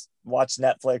out, just watch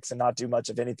Netflix and not do much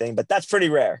of anything. But that's pretty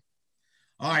rare.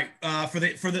 All right, for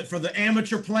the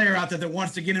amateur player out there that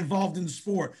wants to get involved in the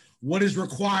sport, what is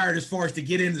required as far as to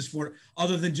get into the sport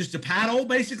other than just a paddle,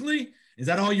 basically? Is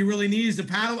that all you really need is a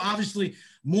paddle? Obviously,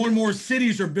 more and more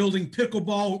cities are building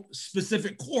pickleball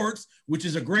specific courts, which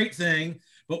is a great thing.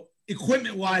 But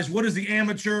equipment wise, what does the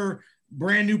amateur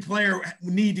brand new player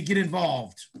need to get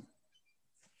involved?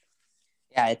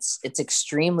 Yeah, it's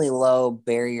extremely low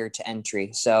barrier to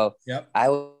entry. So yep. I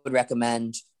would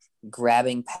recommend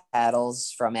grabbing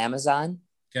paddles from Amazon.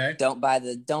 Okay. Don't buy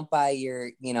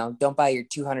your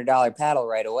 $200 paddle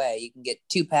right away. You can get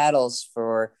 2 paddles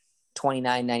for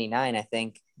 $29.99, I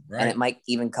think. Right. And it might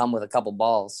even come with a couple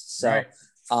balls. So right.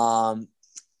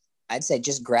 I'd say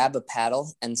just grab a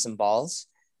paddle and some balls.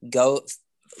 Go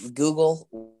Google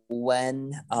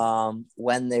when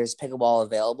there's pickleball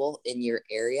available in your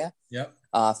area. Yep.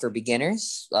 For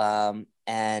beginners.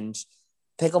 And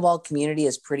pickleball community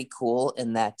is pretty cool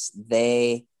in that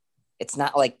it's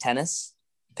not like tennis.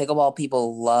 Pickleball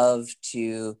people love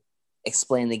to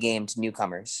explain the game to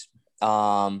newcomers.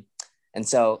 And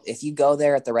so if you go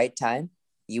there at the right time,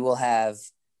 you will have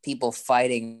people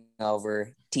fighting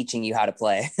over teaching you how to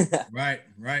play. Right.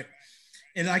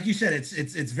 And like you said,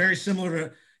 it's very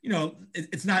similar to,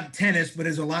 it's not tennis, but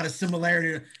there's a lot of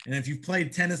similarity. And if you've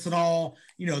played tennis at all,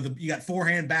 you got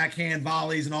forehand, backhand,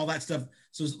 volleys, and all that stuff.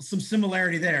 So some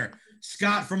similarity there.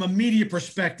 Scott, from a media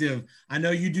perspective, I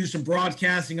know you do some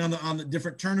broadcasting on the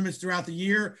different tournaments throughout the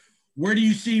year. Where do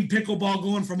you see pickleball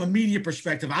going from a media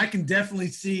perspective? I can definitely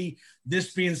see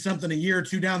this being something a year or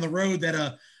two down the road that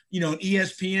an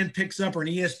ESPN picks up, or an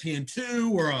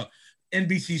ESPN2 or a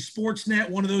NBC Sportsnet,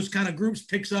 one of those kind of groups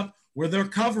picks up, where they're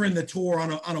covering the tour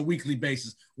on a weekly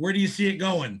basis. Where do you see it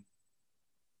going?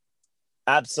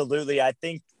 Absolutely. I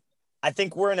think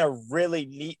we're in a really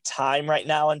neat time right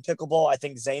now in pickleball. I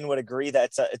think Zane would agree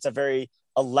that it's a very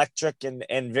electric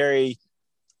and very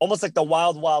almost like the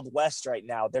wild, wild west right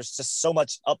now. There's just so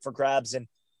much up for grabs. And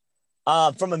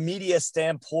from a media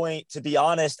standpoint, to be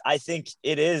honest, I think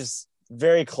it is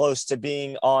very close to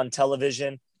being on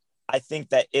television. I think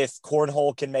that if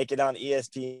cornhole can make it on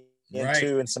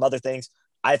ESPN2 and some other things,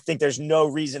 I think there's no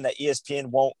reason that ESPN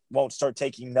won't start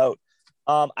taking note.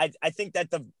 I think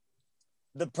that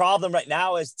the problem right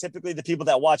now is typically the people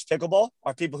that watch pickleball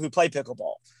are people who play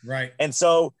pickleball. Right. And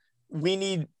so we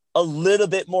need a little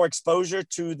bit more exposure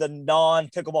to the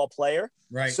non-pickleball player.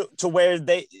 Right. So to where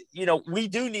they, we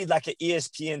do need like an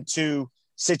ESPN2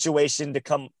 situation to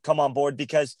come on board,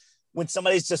 because when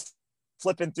somebody's just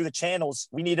flipping through the channels,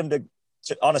 we need them to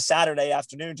on a Saturday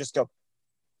afternoon, just go,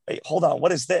 hey, hold on,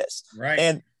 what is this? Right.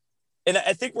 And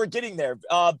I think we're getting there.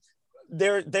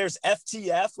 There's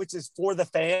FTF, which is for the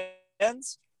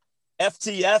fans.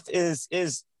 FTF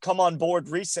is come on board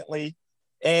recently,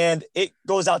 and it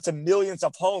goes out to millions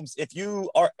of homes. If you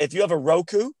have a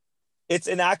Roku, it's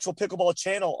an actual pickleball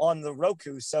channel on the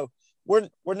Roku. So we're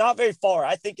not very far.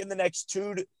 I think in the next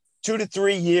 2 to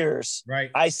 3 years, right,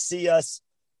 I see us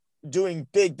doing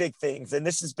big things. And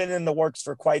this has been in the works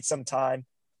for quite some time.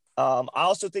 I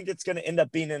also think it's going to end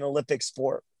up being an Olympic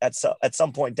sport at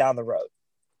some point down the road.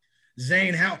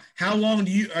 Zane, how long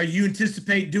do you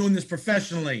anticipate doing this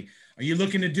professionally? Are you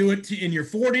looking to do it in your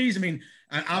 40s? I mean,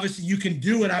 obviously you can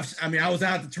do it. I was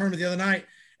out at the tournament the other night,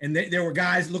 and there were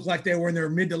guys that looked like they were in their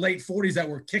mid to late 40s that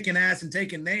were kicking ass and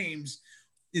taking names.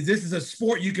 This is a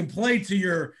sport you can play to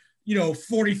your,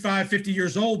 45, 50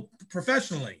 years old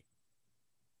professionally.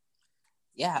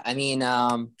 Yeah, I mean,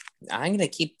 I'm going to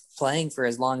keep playing for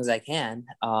as long as I can.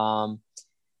 And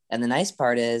the nice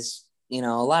part is, a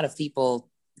lot of people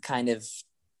kind of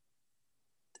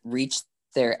reach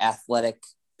their athletic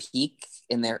peak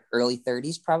in their early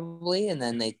 30s probably, and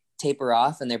then they taper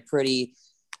off, and they're pretty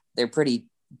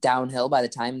downhill by the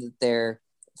time that they're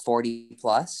 40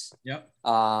 plus. Yep.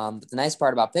 But the nice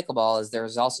part about pickleball is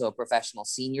there's also a professional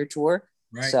senior tour.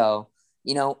 Right. So,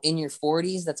 in your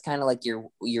 40s, that's kind of like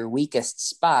your weakest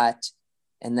spot.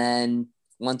 And then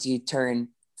once you turn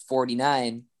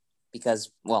 49,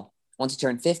 once you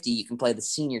turn 50, you can play the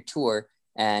senior tour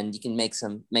and you can make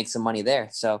some money there.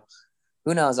 So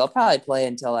who knows? I'll probably play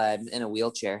until I'm in a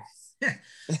wheelchair. Yeah.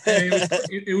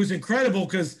 It was incredible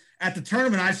because at the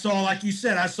tournament, I saw, like you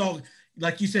said,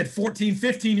 14,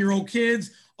 15-year-old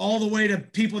kids all the way to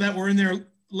people that were in their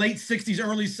late 60s,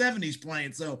 early 70s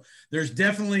playing. So there's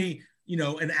definitely,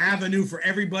 an avenue for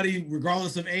everybody,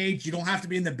 regardless of age. You don't have to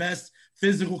be in the best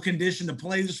physical condition to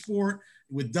play the sport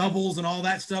with doubles and all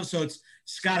that stuff. So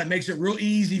Scott, it makes it real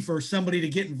easy for somebody to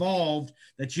get involved,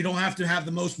 that you don't have to have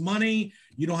the most money.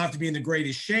 You don't have to be in the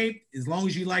greatest shape. As long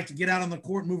as you like to get out on the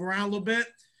court and move around a little bit,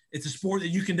 it's a sport that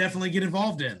you can definitely get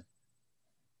involved in.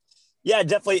 Yeah,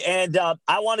 definitely. And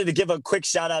I wanted to give a quick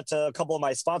shout out to a couple of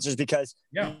my sponsors, because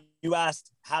you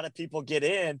asked, how do people get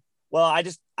in? Well,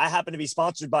 I happen to be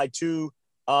sponsored by two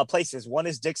places. One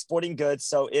is Dick's Sporting Goods.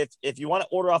 So if you want to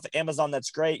order off of Amazon,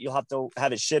 that's great. You'll have to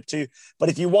have it shipped to. But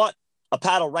if you want a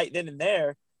paddle right then and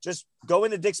there, just go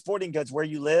into Dick's Sporting Goods where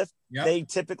you live. Yep. They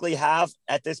typically have,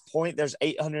 at this point, there's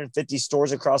 850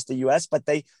 stores across the U.S., but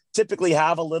they typically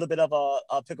have a little bit of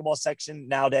a pickleball section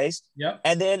nowadays. Yep.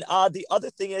 And then the other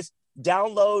thing is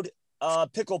download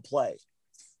Pickle Play.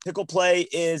 Pickle Play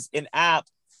is an app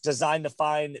designed to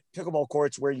find pickleball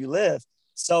courts where you live.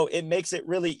 So it makes it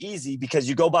really easy because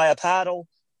you go buy a paddle,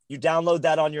 you download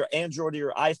that on your Android or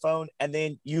your iPhone, and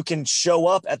then you can show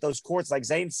up at those courts, like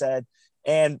Zane said,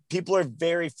 and people are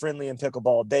very friendly in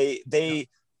pickleball.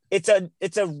 It's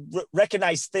a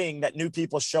recognized thing that new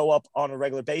people show up on a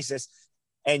regular basis,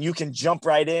 and you can jump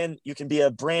right in. You can be a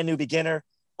brand new beginner.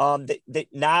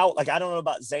 Now, like, I don't know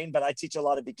about Zane, but I teach a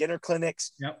lot of beginner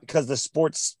clinics because the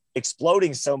sport's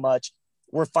exploding so much.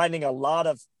 We're finding a lot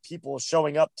of people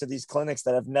showing up to these clinics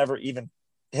that have never even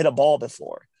hit a ball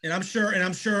before. And I'm sure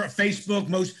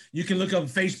Facebook, you can look up a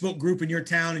Facebook group in your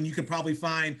town and you can probably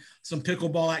find some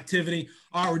pickleball activity.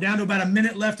 All right, we're down to about a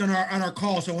minute left on our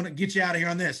call, so I want to get you out of here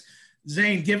on this.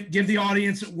 Zane, give the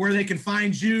audience where they can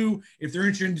find you, if they're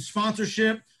interested in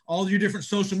sponsorship, all your different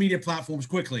social media platforms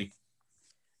quickly.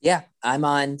 Yeah, I'm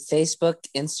on Facebook,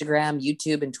 Instagram,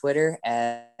 YouTube, and Twitter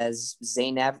as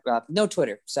Zane no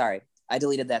Twitter, sorry. I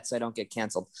deleted that so I don't get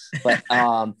canceled. But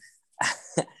I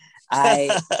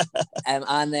am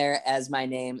on there as my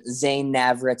name, Zane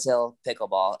Navratil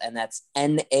Pickleball, and that's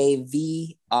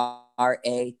Navratil. All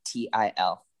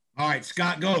right,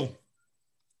 Scott, go.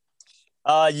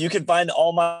 You can find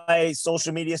all my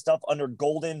social media stuff under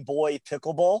Golden Boy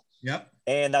Pickleball. Yep.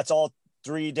 And that's all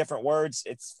 3 different words.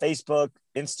 It's Facebook,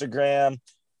 Instagram,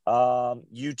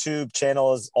 YouTube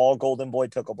channel is all Golden Boy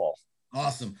Pickleball.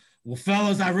 Awesome. Well,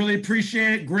 fellas, I really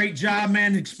appreciate it. Great job,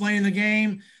 man, explaining the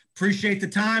game. Appreciate the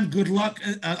time. Good luck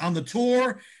on the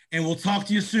tour, and we'll talk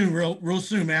to you soon, real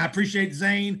soon, man. I appreciate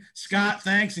Zane. Scott,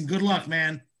 thanks, and good luck,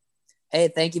 man. Hey,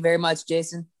 thank you very much,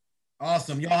 Jason.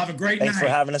 Awesome. Y'all have a great night. Thanks for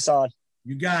having us on.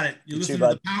 You got it. You're listening to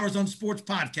the Powers on Sports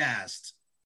podcast.